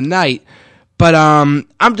later on in the night, but I'm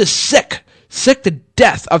just sick to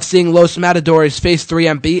death of seeing Los Matadores face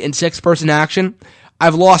 3MB in 6-person action.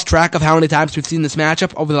 I've lost track of how many times we've seen this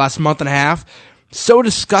matchup over the last month and a half. So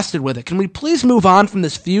disgusted with it. Can we please move on from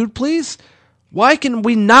this feud, please? Why can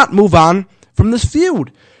we not move on from this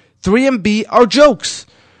feud? 3MB are jokes.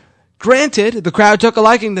 Granted, the crowd took a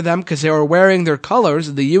liking to them because they were wearing their colors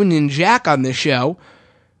of the Union Jack on this show.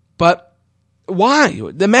 But why?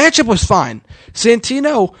 The matchup was fine.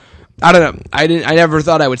 Santino, I don't know. I never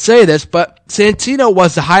thought I would say this, but Santino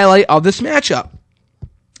was the highlight of this matchup.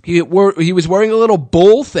 He was wearing a little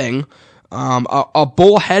bull thing, a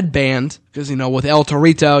bull headband, because, with El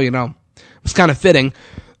Torito, it was kind of fitting.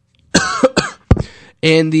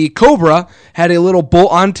 And the Cobra had a little bull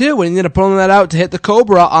on too, and he ended up pulling that out to hit the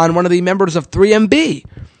Cobra on one of the members of 3MB.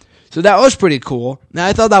 So that was pretty cool. Now,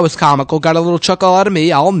 I thought that was comical. Got a little chuckle out of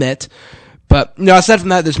me, I'll admit. But, aside from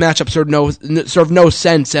that, this matchup served no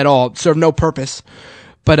sense at all. It served no purpose.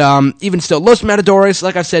 But even still, Los Matadores,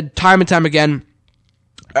 like I've said time and time again,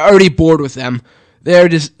 already bored with them. They're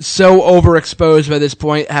just so overexposed by this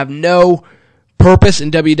point, have no purpose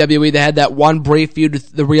in WWE. They had that one brief feud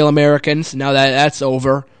with the Real Americans. Now that's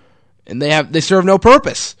over, and they serve no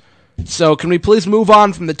purpose. So can we please move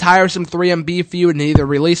on from the tiresome 3MB feud and either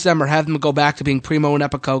release them or have them go back to being Primo and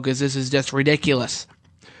Epico, because this is just ridiculous.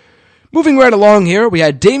 Moving right along here, we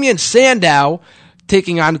had Damien Sandow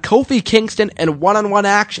taking on Kofi Kingston in one-on-one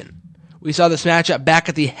action. We saw this matchup back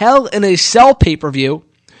at the Hell in a Cell pay-per-view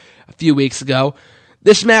a few weeks ago.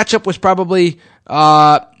 This matchup was probably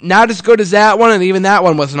not as good as that one, and even that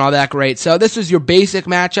one wasn't all that great. So this was your basic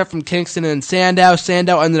matchup from Kingston and Sandow.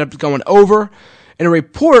 Sandow ended up going over. In a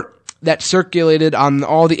report that circulated on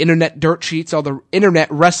all the internet dirt sheets, all the internet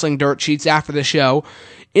wrestling dirt sheets after the show,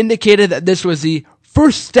 indicated that this was the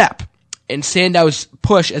first step in Sandow's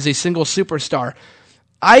push as a single superstar.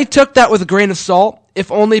 I took that with a grain of salt,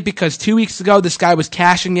 if only because 2 weeks ago this guy was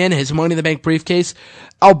cashing in his Money in the Bank briefcase,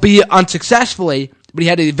 albeit unsuccessfully, but he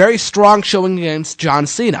had a very strong showing against John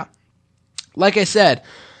Cena. Like I said,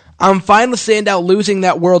 I'm fine with Sandow losing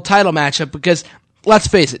that world title matchup because, let's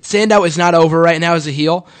face it, Sandow is not over right now as a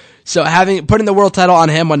heel, so putting the world title on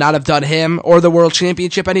him would not have done him or the world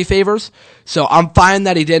championship any favors. So I'm fine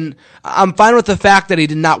with the fact that he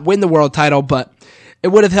did not win the world title, but it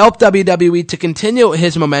would have helped WWE to continue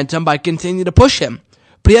his momentum by continuing to push him.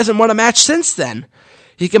 But he hasn't won a match since then.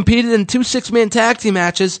 He competed in 2 6-man tag team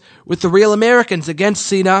matches with the Real Americans against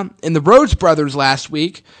Cena and the Rhodes Brothers last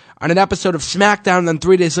week on an episode of SmackDown and then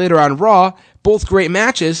 3 days later on Raw. Both great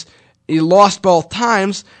matches. He lost both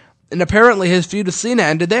times, and apparently his feud with Cena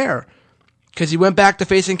ended there because he went back to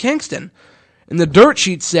facing Kingston. And the dirt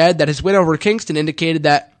sheet said that his win over Kingston indicated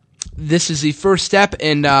that this is the first step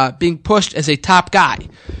in being pushed as a top guy.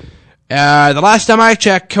 The last time I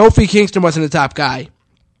checked, Kofi Kingston wasn't a top guy.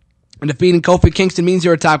 And if beating Kofi Kingston means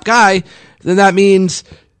you're a top guy, then that means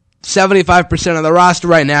 75% of the roster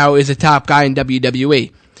right now is a top guy in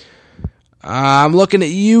WWE. I'm looking at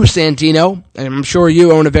you, Santino, and I'm sure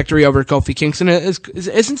you own a victory over Kofi Kingston. Isn't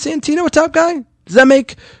Santino a top guy? Does that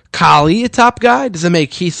make Khali a top guy? Does it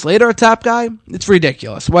make Heath Slater a top guy? It's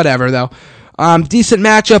ridiculous. Whatever, though. Decent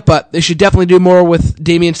matchup, but they should definitely do more with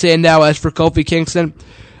Damien Sandow. As for Kofi Kingston,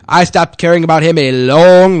 I stopped caring about him a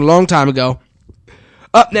long, long time ago.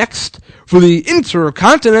 Up next, for the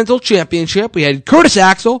Intercontinental Championship, we had Curtis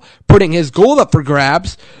Axel putting his gold up for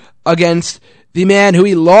grabs against the man who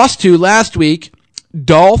he lost to last week,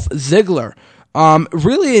 Dolph Ziggler.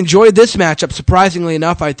 Really enjoyed this matchup, surprisingly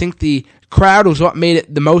enough. I think the crowd was what made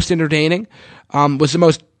it the most entertaining, was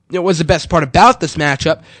the best part about this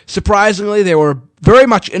matchup. Surprisingly, they were very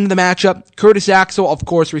much into the matchup. Curtis Axel, of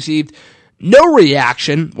course, received no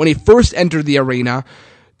reaction when he first entered the arena.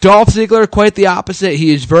 Dolph Ziggler, quite the opposite.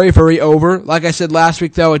 He is very, very over. Like I said last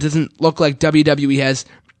week, though, it doesn't look like WWE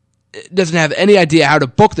doesn't have any idea how to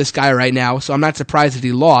book this guy right now, so I'm not surprised that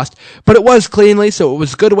he lost. But it was cleanly, so it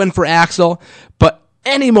was a good win for Axel. But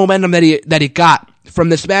any momentum that he got from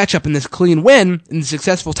this matchup and this clean win and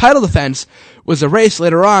successful title defense was erased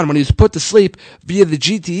later on when he was put to sleep via the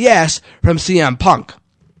GTS from CM Punk.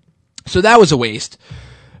 So that was a waste.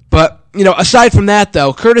 But, aside from that,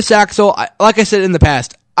 though, Curtis Axel, like I said in the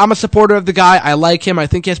past, I'm a supporter of the guy. I like him. I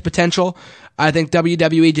think he has potential. I think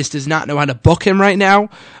WWE just does not know how to book him right now.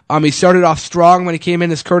 He started off strong when he came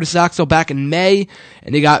in as Curtis Axel back in May,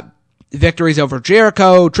 and he got victories over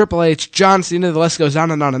Jericho, Triple H, John Cena, the list goes on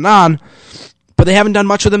and on and on. But they haven't done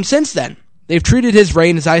much with him since then. They've treated his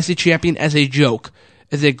reign as IC champion as a joke,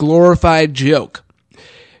 as a glorified joke.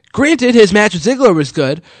 Granted, his match with Ziggler was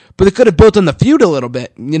good, but they could have built on the feud a little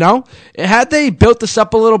bit, Had they built this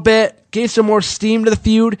up a little bit, gave some more steam to the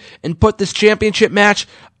feud, and put this championship match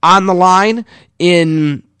on the line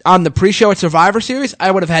on the pre-show at Survivor Series,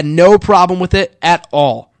 I would have had no problem with it at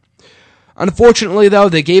all. Unfortunately, though,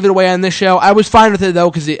 they gave it away on this show. I was fine with it, though,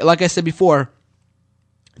 because, like I said before,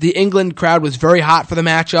 the England crowd was very hot for the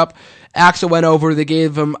matchup. Axel went over. They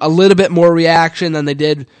gave him a little bit more reaction than they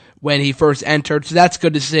did when he first entered, so that's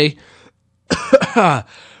good to see.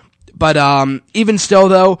 But even still,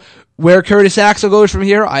 though, where Curtis Axel goes from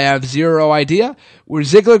here, I have zero idea. Where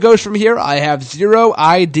Ziggler goes from here, I have zero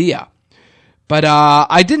idea. But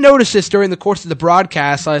I did notice this during the course of the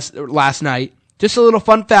broadcast last night. Just a little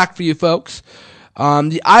fun fact for you folks.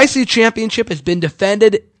 The IC Championship has been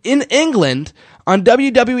defended in England on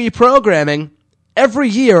WWE programming every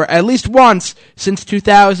year, at least once, since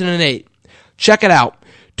 2008. Check it out.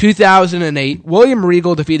 2008, William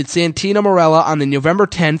Regal defeated Santino Marella on the November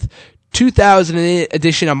 10th, 2008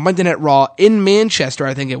 edition of Monday Night Raw in Manchester,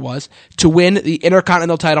 I think it was, to win the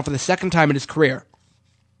Intercontinental title for the second time in his career.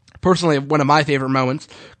 Personally, one of my favorite moments,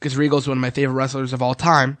 because Regal's one of my favorite wrestlers of all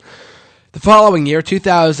time. The following year,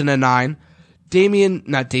 2009,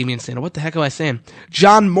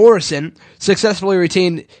 John Morrison successfully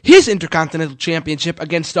retained his Intercontinental Championship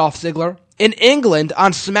against Dolph Ziggler in England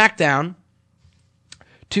on SmackDown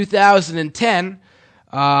 2010.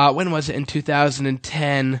 When was it in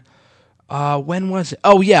 2010? When was it?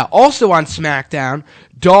 Oh, yeah. Also on SmackDown,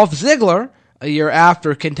 Dolph Ziggler, a year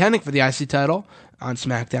after contending for the IC title on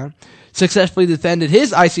SmackDown, successfully defended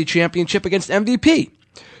his IC championship against MVP.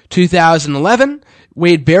 2011,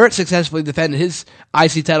 Wade Barrett successfully defended his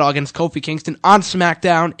IC title against Kofi Kingston on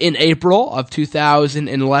SmackDown in April of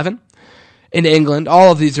 2011 in England.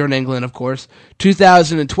 All of these are in England, of course.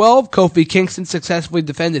 2012, Kofi Kingston successfully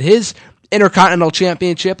defended his Intercontinental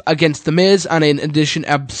Championship against The Miz on an edition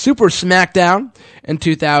of Super SmackDown in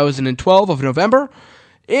 2012 of November.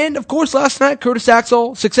 And, of course, last night, Curtis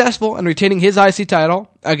Axel successful in retaining his IC title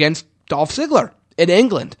against Dolph Ziggler in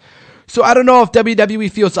England. So I don't know if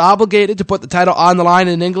WWE feels obligated to put the title on the line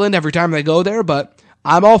in England every time they go there, but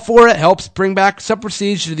I'm all for it. Helps bring back some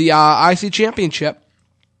prestige to the IC Championship.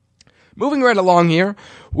 Moving right along here,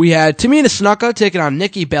 we had Tamina Snuka taking on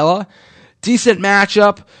Nikki Bella. Decent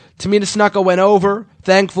matchup. Tamina Snuka went over,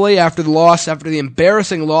 thankfully, after the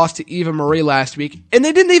embarrassing loss to Eva Marie last week. And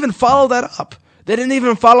they didn't even follow that up. They didn't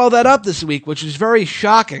even follow that up this week, which is very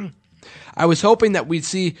shocking. I was hoping that we'd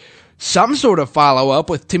see some sort of follow-up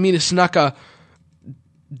with Tamina Snuka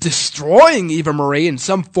destroying Eva Marie in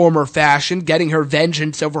some form or fashion, getting her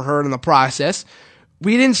vengeance over her in the process.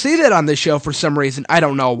 We didn't see that on this show for some reason. I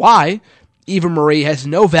don't know why. Eva Marie has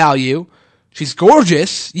no value. She's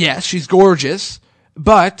gorgeous. Yes, she's gorgeous.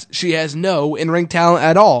 But she has no in-ring talent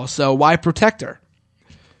at all, so why protect her?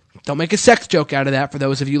 Don't make a sex joke out of that for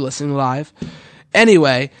those of you listening live.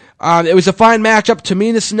 Anyway, it was a fine matchup.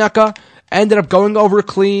 Tamina Snuka ended up going over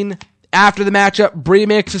clean. After the matchup, Brie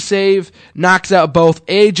makes a save, knocks out both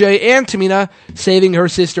AJ and Tamina, saving her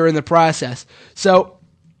sister in the process. So,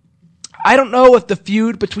 I don't know if the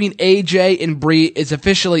feud between AJ and Brie is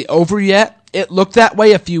officially over yet. It looked that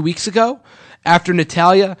way a few weeks ago, after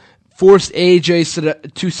Natalya forced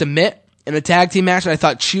AJ to submit in a tag team match, and I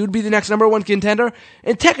thought she would be the next number one contender,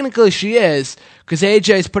 and technically she is, because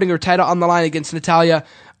AJ is putting her title on the line against Natalya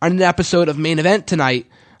on an episode of Main Event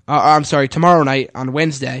tomorrow night on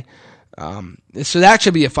Wednesday. So that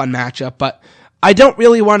should be a fun matchup, but I don't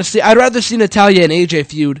really want to see, I'd rather see Natalya and AJ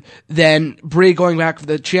feud than Brie going back for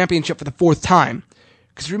the championship for the fourth time.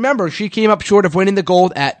 Because remember, she came up short of winning the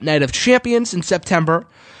gold at Night of Champions in September.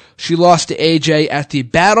 She lost to AJ at the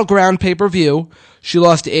Battleground pay-per-view. She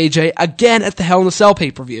lost to AJ again at the Hell in a Cell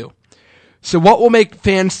pay-per-view. So what will make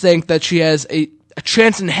fans think that she has a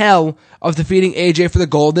chance in hell of defeating AJ for the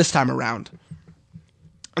gold this time around?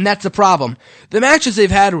 And that's the problem. The matches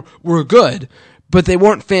they've had were good, but they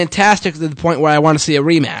weren't fantastic to the point where I want to see a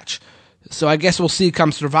rematch. So I guess we'll see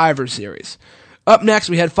come Survivor Series. Up next,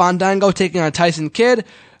 we had Fandango taking on Tyson Kidd.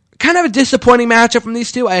 Kind of a disappointing matchup from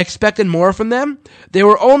these two. I expected more from them. They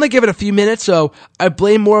were only given a few minutes, so I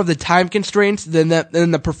blame more of the time constraints than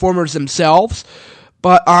the performers themselves.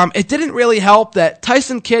 But it didn't really help that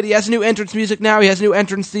Tyson Kidd, he has new entrance music now. He has a new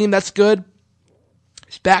entrance theme. That's good.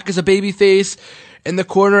 He's back as a babyface in the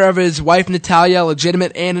corner of his wife Natalya,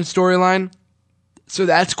 legitimate and in storyline. So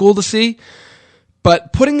that's cool to see.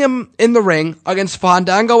 But putting him in the ring against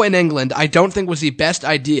Fandango in England, I don't think was the best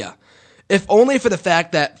idea. If only for the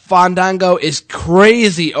fact that Fandango is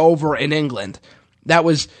crazy over in England. That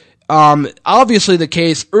was obviously the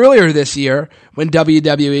case earlier this year when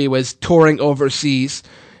WWE was touring overseas.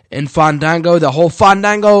 And Fandango, the whole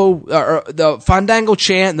Fandango, the Fandango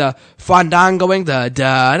chant, the Fandangoing, the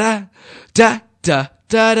da-da, da-da,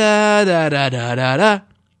 da-da, da-da, da-da.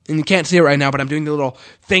 And you can't see it right now, but I'm doing the little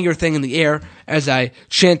finger thing in the air as I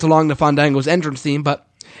chant along the Fandango's entrance theme. But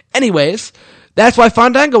anyways, that's why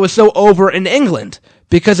Fandango was so over in England,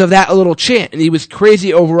 because of that little chant. And he was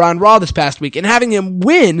crazy over on Raw this past week. And having him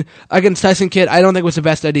win against Tyson Kidd, I don't think was the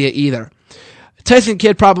best idea either. Tyson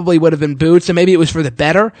Kidd probably would have been booed, so maybe it was for the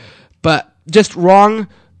better, but just wrong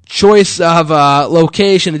choice of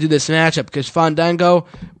location to do this matchup, because Fandango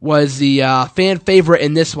was the fan favorite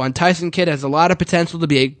in this one. Tyson Kidd has a lot of potential to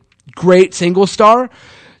be a great single star.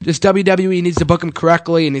 Just WWE needs to book him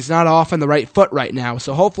correctly, and he's not off on the right foot right now.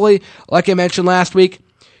 So hopefully, like I mentioned last week,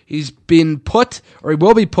 he's been put, or he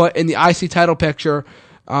will be put, in the IC title picture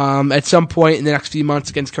at some point in the next few months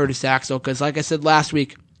against Curtis Axel, because like I said last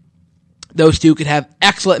week, those two could have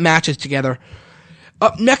excellent matches together.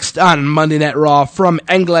 Up next on Monday Night Raw from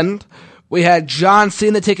England, we had John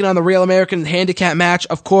Cena taking on the Real American Handicap match.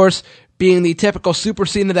 Of course, being the typical Super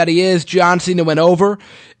Cena that he is, John Cena went over.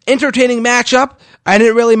 Entertaining matchup. I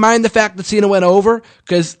didn't really mind the fact that Cena went over,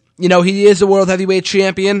 because he is a world heavyweight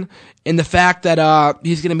champion, and the fact that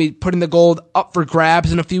he's going to be putting the gold up for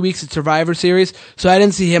grabs in a few weeks at Survivor Series, so I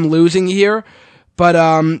didn't see him losing here. But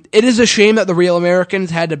it is a shame that the Real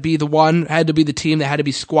Americans had to be the team that had to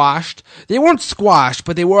be squashed. They weren't squashed,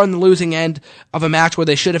 but they were on the losing end of a match where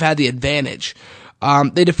they should have had the advantage.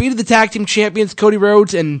 They defeated the tag team champions Cody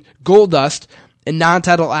Rhodes and Goldust in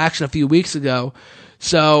non-title action a few weeks ago.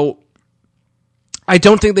 So I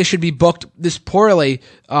don't think they should be booked this poorly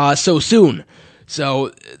so soon.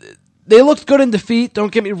 So they looked good in defeat.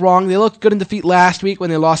 Don't get me wrong; they looked good in defeat last week when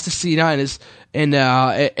they lost to Cena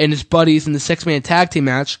and his buddies in the 6-man tag team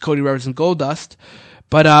match, Cody Rhodes and Goldust.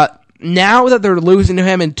 But now that they're losing to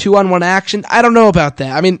him in 2-on-1 action, I don't know about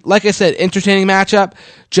that. I mean, like I said, entertaining matchup.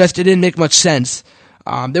 Just it didn't make much sense.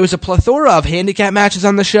 There was a plethora of handicap matches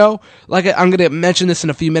on the show. I'm going to mention this in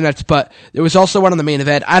a few minutes, but there was also one on the main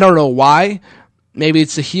event. I don't know why. Maybe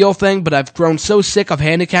it's a heel thing, but I've grown so sick of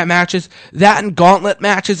handicap matches. That and gauntlet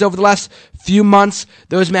matches over the last few months,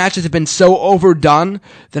 those matches have been so overdone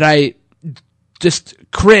that I just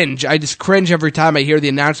cringe. I just cringe every time I hear the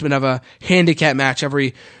announcement of a handicap match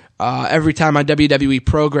every time on WWE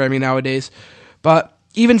programming nowadays. But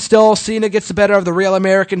even still, Cena gets the better of the Real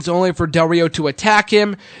Americans only for Del Rio to attack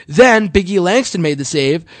him. Then Big E Langston made the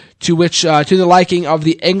save, to the liking of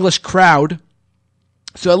the English crowd.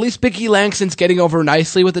 So at least Big E Langston's getting over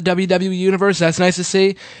nicely with the WWE Universe. That's nice to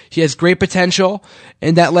see. He has great potential,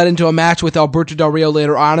 and that led into a match with Alberto Del Rio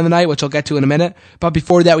later on in the night, which I'll get to in a minute. But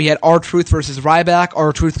before that, we had R-Truth versus Ryback.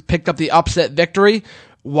 R-Truth picked up the upset victory.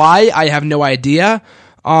 Why? I have no idea.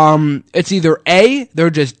 It's either A, they're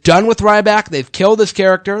just done with Ryback. They've killed this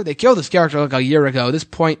character. They killed this character like a year ago. At this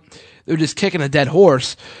point, they're just kicking a dead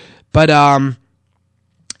horse. But,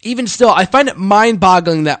 even still, I find it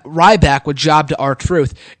mind-boggling that Ryback would job to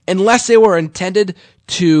R-Truth, unless they were intended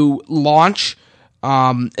to launch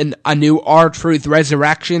a new R-Truth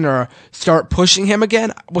resurrection or start pushing him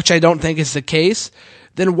again, which I don't think is the case.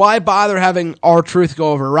 Then why bother having R-Truth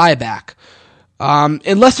go over Ryback?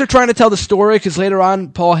 Unless they're trying to tell the story, because later on,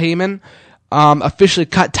 Paul Heyman officially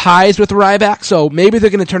cut ties with Ryback, so maybe they're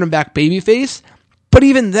going to turn him back babyface. But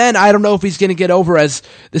even then, I don't know if he's going to get over as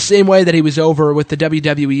the same way that he was over with the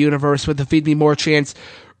WWE Universe with the Feed Me More chants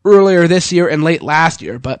earlier this year and late last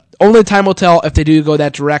year. But only time will tell if they do go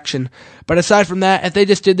that direction. But aside from that, if they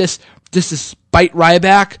just did this just to spite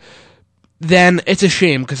Ryback, then it's a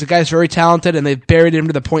shame because the guy's very talented and they've buried him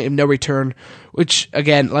to the point of no return, which,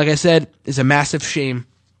 again, like I said, is a massive shame.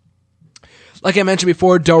 Like I mentioned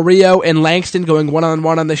before, Del Rio and Langston going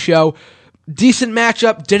one-on-one on the show. Decent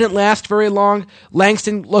matchup, didn't last very long.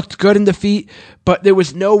 Langston looked good in defeat, but there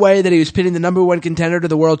was no way that he was pitting the number one contender to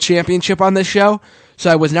the World Championship on this show, so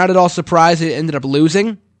I was not at all surprised it ended up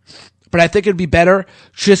losing. But I think it'd be better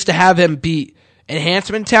just to have him beat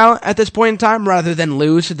enhancement talent at this point in time rather than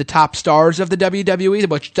lose to the top stars of the WWE,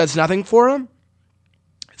 which does nothing for him.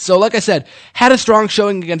 So like I said, had a strong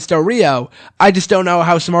showing against Del Rio. I just don't know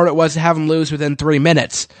how smart it was to have him lose within 3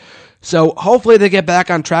 minutes. So hopefully they get back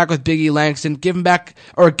on track with Big E Langston, give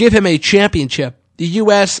him a championship. The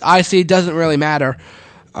U.S., IC, doesn't really matter,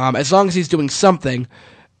 as long as he's doing something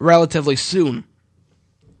relatively soon.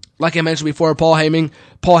 Like I mentioned before, Paul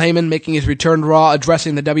Heyman making his return to Raw,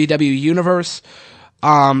 addressing the WWE Universe.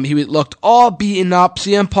 He looked all beaten up.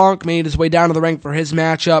 CM Punk made his way down to the ring for his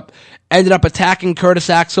matchup, ended up attacking Curtis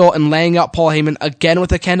Axel and laying out Paul Heyman again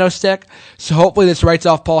with a kendo stick. So hopefully this writes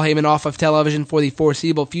off Paul Heyman off of television for the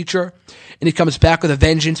foreseeable future, and he comes back with a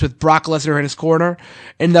vengeance with Brock Lesnar in his corner,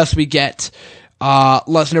 and thus we get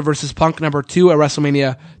Lesnar versus Punk number 2 at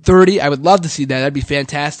WrestleMania 30. I would love to see that. That'd be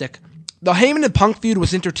fantastic. The Heyman and Punk feud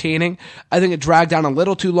was entertaining. I think it dragged on a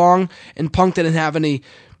little too long, and Punk didn't have any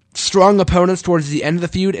strong opponents towards the end of the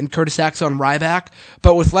feud in Curtis Axel and Ryback.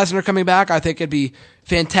 But with Lesnar coming back, I think it'd be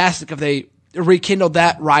fantastic if they rekindled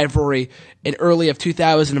that rivalry in early of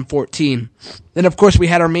 2014. Then, of course, we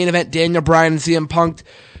had our main event, Daniel Bryan and CM Punk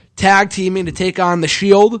tag teaming to take on The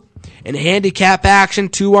Shield in handicap action,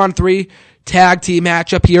 2-on-3 tag team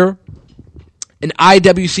matchup here. An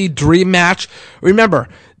IWC Dream match. Remember,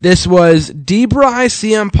 this was D-Bry,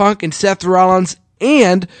 CM Punk, and Seth Rollins,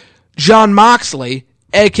 and Jon Moxley,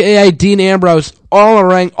 a.k.a. Dean Ambrose, all in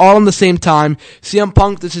the ring, all in the same time. CM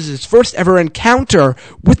Punk, this is his first ever encounter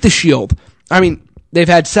with The Shield. I mean, they've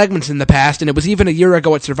had segments in the past, and it was even a year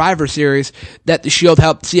ago at Survivor Series that The Shield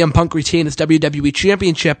helped CM Punk retain his WWE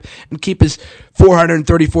Championship and keep his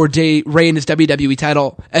 434-day reign as WWE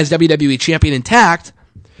title, as WWE Champion intact.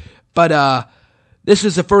 But this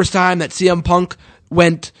was the first time that CM Punk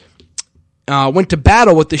went to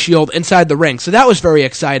battle with The Shield inside the ring, so that was very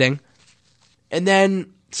exciting. And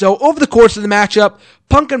then So over the course of the matchup,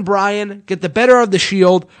 Punk and Bryan get the better of the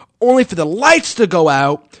Shield, only for the lights to go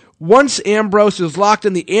out once Ambrose is locked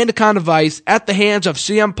in the Anaconda Vice at the hands of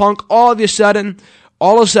CM Punk. All of a sudden,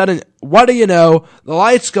 what do you know? The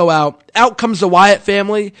lights go out. Out comes the Wyatt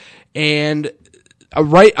family, and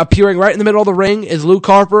appearing right in the middle of the ring is Luke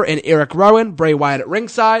Harper and Eric Rowan, Bray Wyatt at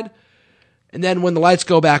ringside. And then when the lights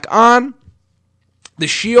go back on, the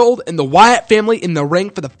Shield and the Wyatt family in the ring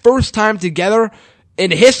for the first time together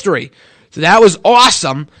in history. So that was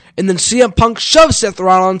awesome. And then CM Punk shoves Seth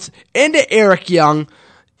Rollins into Eric Young.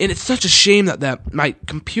 And it's such a shame that my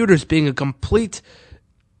computer's being a complete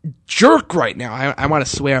jerk right now. I want to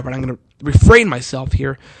swear, but I'm going to refrain myself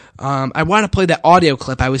here. I want to play that audio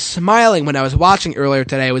clip. I was smiling when I was watching earlier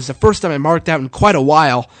today. It was the first time I marked out in quite a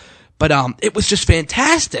while. But it was just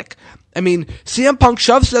fantastic. I mean, CM Punk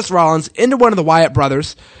shoves Seth Rollins into one of the Wyatt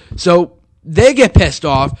brothers. So they get pissed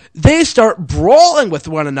off. They start brawling with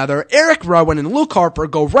one another. Eric Rowan and Luke Harper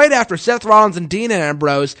go right after Seth Rollins and Dean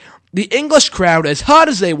Ambrose. The English crowd, as hot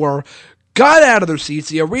as they were, got out of their seats.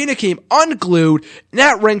 The arena came unglued. And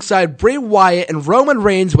at ringside, Bray Wyatt and Roman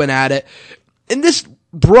Reigns went at it. And this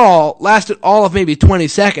brawl lasted all of maybe 20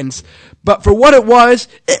 seconds. But for what it was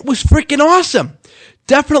freaking awesome.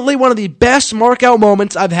 Definitely one of the best mark-out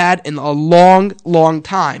moments I've had in a long, long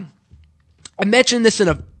time. I mentioned this in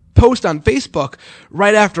a post on Facebook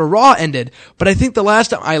right after Raw ended, but I think the last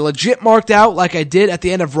time I legit marked out like I did at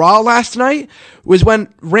the end of Raw last night was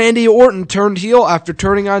when Randy Orton turned heel after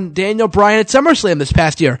turning on Daniel Bryan at SummerSlam this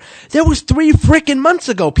past year. That was 3 freaking months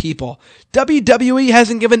ago, people. WWE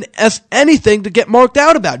hasn't given us anything to get marked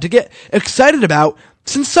out about, to get excited about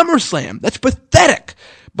since SummerSlam. That's pathetic.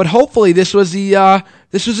 But hopefully this was a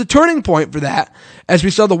turning point for that, as we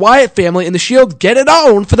saw the Wyatt family and the Shield get it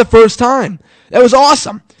on for the first time. That was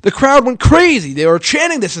awesome. The crowd went crazy. They were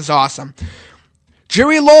chanting, "This is awesome."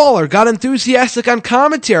 Jerry Lawler got enthusiastic on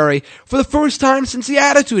commentary for the first time since the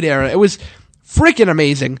Attitude Era. It was freaking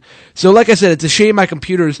amazing. So like I said, it's a shame my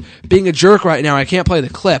computer's being a jerk right now. I can't play the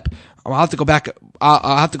clip. I'll have to go back.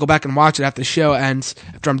 I'll have to go back and watch it after the show ends,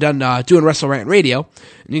 after I'm done doing Wrestle Rant Radio,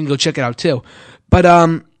 and you can go check it out too. But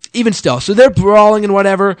even still, so they're brawling and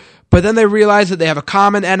whatever, but then they realize that they have a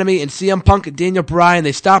common enemy in CM Punk and Daniel Bryan.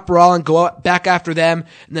 They stop brawling, go back after them,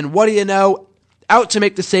 and then what do you know? Out to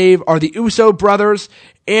make the save are the Uso brothers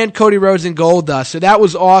and Cody Rhodes and Goldust. So that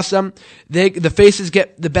was awesome. The faces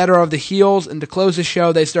get the better of the heels, and to close the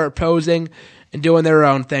show, they start posing and doing their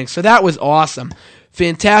own thing. So that was awesome.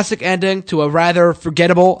 Fantastic ending to a rather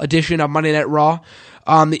forgettable edition of Monday Night Raw.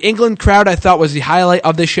 The England crowd, I thought, was the highlight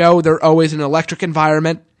of the show. They're always an electric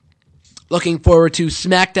environment. Looking forward to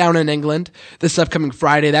SmackDown in England this upcoming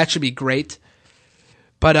Friday. That should be great.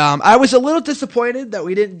 But I was a little disappointed that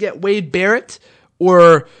we didn't get Wade Barrett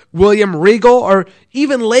or William Regal or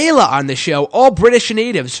even Layla on the show, all British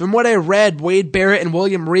natives. From what I read, Wade Barrett and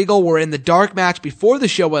William Regal were in the dark match before the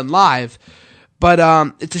show went live. But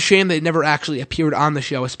it's a shame they never actually appeared on the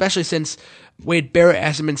show, especially since Wade Barrett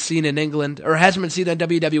hasn't been seen in England, or hasn't been seen on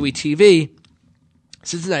WWE TV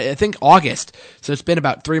since, I think, August. So it's been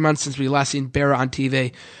about 3 months since we last seen Barrett on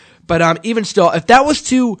TV. But even still, if that was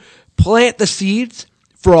to plant the seeds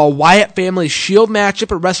for a Wyatt family Shield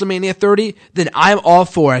matchup at WrestleMania 30, then I'm all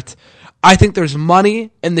for it. I think there's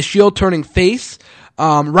money in the Shield turning face.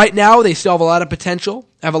 Right now, they still have a lot of potential,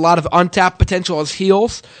 have a lot of untapped potential as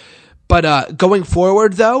heels. But going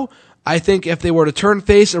forward, though, I think if they were to turn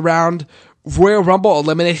face around Royal Rumble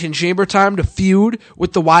Elimination Chamber time to feud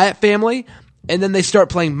with the Wyatt family, and then they start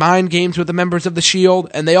playing mind games with the members of the Shield,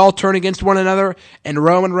 and they all turn against one another, and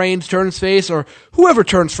Roman Reigns turns face, or whoever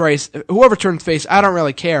turns face, I don't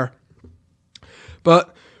really care.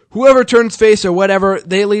 But whoever turns face or whatever,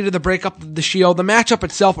 they lead to the breakup of the Shield. The matchup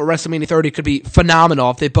itself at WrestleMania 30 could be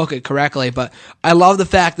phenomenal if they book it correctly, but I love the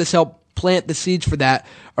fact this helped plant the seeds for that,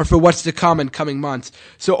 or for what's to come in coming months.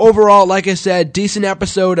 So overall, like I said, decent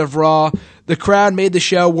episode of Raw. The crowd made the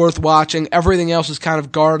show worth watching. Everything else is kind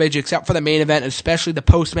of garbage, except for the main event, especially the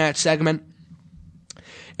post-match segment.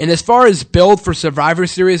 And as far as build for Survivor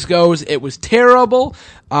Series goes, it was terrible.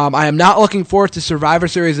 I am not looking forward to Survivor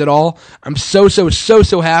Series at all. I'm so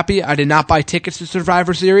happy I did not buy tickets to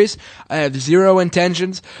Survivor Series. I have zero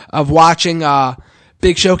intentions of watching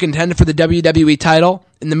Big Show contend for the WWE title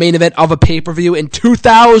in the main event of a pay-per-view in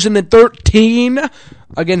 2013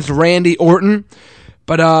 against Randy Orton.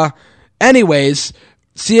 But anyways,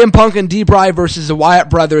 CM Punk and D-Bry versus the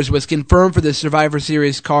Wyatt Brothers was confirmed for the Survivor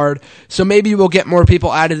Series card, so maybe we'll get more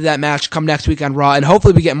people added to that match come next week on Raw, and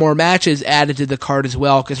hopefully we get more matches added to the card as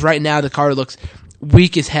well, because right now the card looks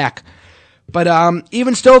weak as heck. But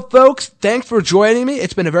even still, folks, thanks for joining me.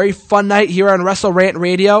 It's been a very fun night here on Wrestle Rant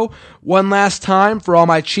Radio. One last time for all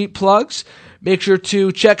my cheap plugs, make sure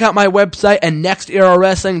to check out my website at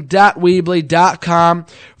nexterawrestling.weebly.com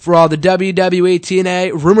for all the WWE,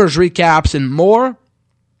 TNA, rumors, recaps, and more.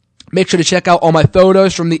 Make sure to check out all my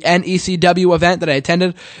photos from the NECW event that I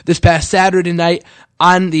attended this past Saturday night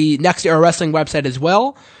on the Next Era Wrestling website as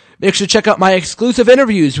well. Make sure to check out my exclusive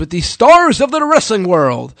interviews with the stars of the wrestling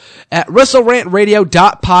world at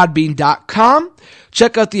WrestleRantRadio.podbean.com.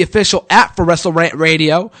 Check out the official app for Wrestle Rant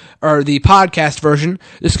Radio, or the podcast version.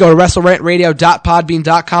 Just go to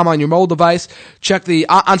WrestleRantRadio.podbean.com on your mobile device. Check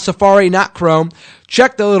on Safari, not Chrome.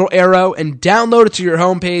 Check the little arrow and download it to your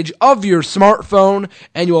homepage of your smartphone,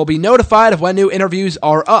 and you will be notified of when new interviews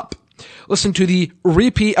are up. Listen to the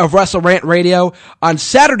repeat of Wrestle Rant Radio on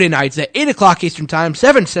Saturday nights at 8 o'clock Eastern Time,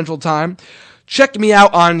 7 Central Time. Check me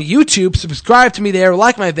out on YouTube. Subscribe to me there.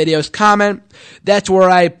 Like my videos. Comment. That's where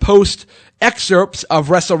I post excerpts of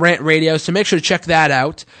Wrestle Rant Radio, so make sure to check that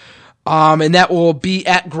out. And that will be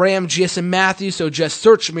at Graham GSM Matthews, so just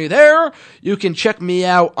search me there. You can check me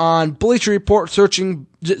out on Bleacher Report,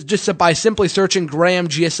 just by simply searching Graham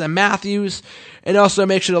GSM Matthews. And also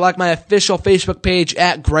make sure to like my official Facebook page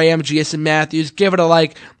at Graham GSM Matthews. Give it a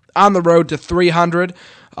like. On the road to 300.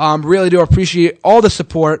 Really do appreciate all the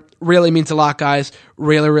support. Really means a lot, guys.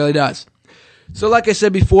 Really, really does. So like I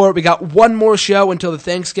said before, we got one more show until the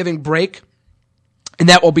Thanksgiving break. And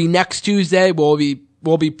that will be next Tuesday. We'll be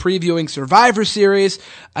previewing Survivor Series.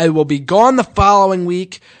 I will be gone the following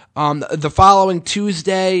week, the following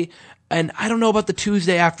Tuesday, and I don't know about the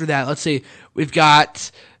Tuesday after that. Let's see. We've got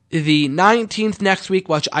the 19th next week,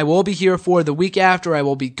 which I will be here for. The week after, I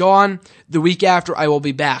will be gone. The week after, I will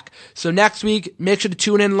be back. So next week, make sure to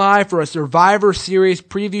tune in live for a Survivor Series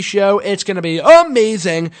preview show. It's going to be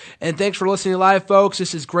amazing. And thanks for listening live, folks.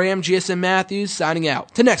 This is Graham GSM Matthews signing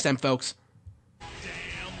out. Till next time, folks.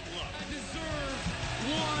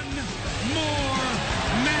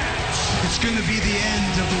 It's going to be the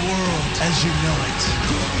end of the world as you know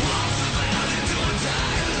it.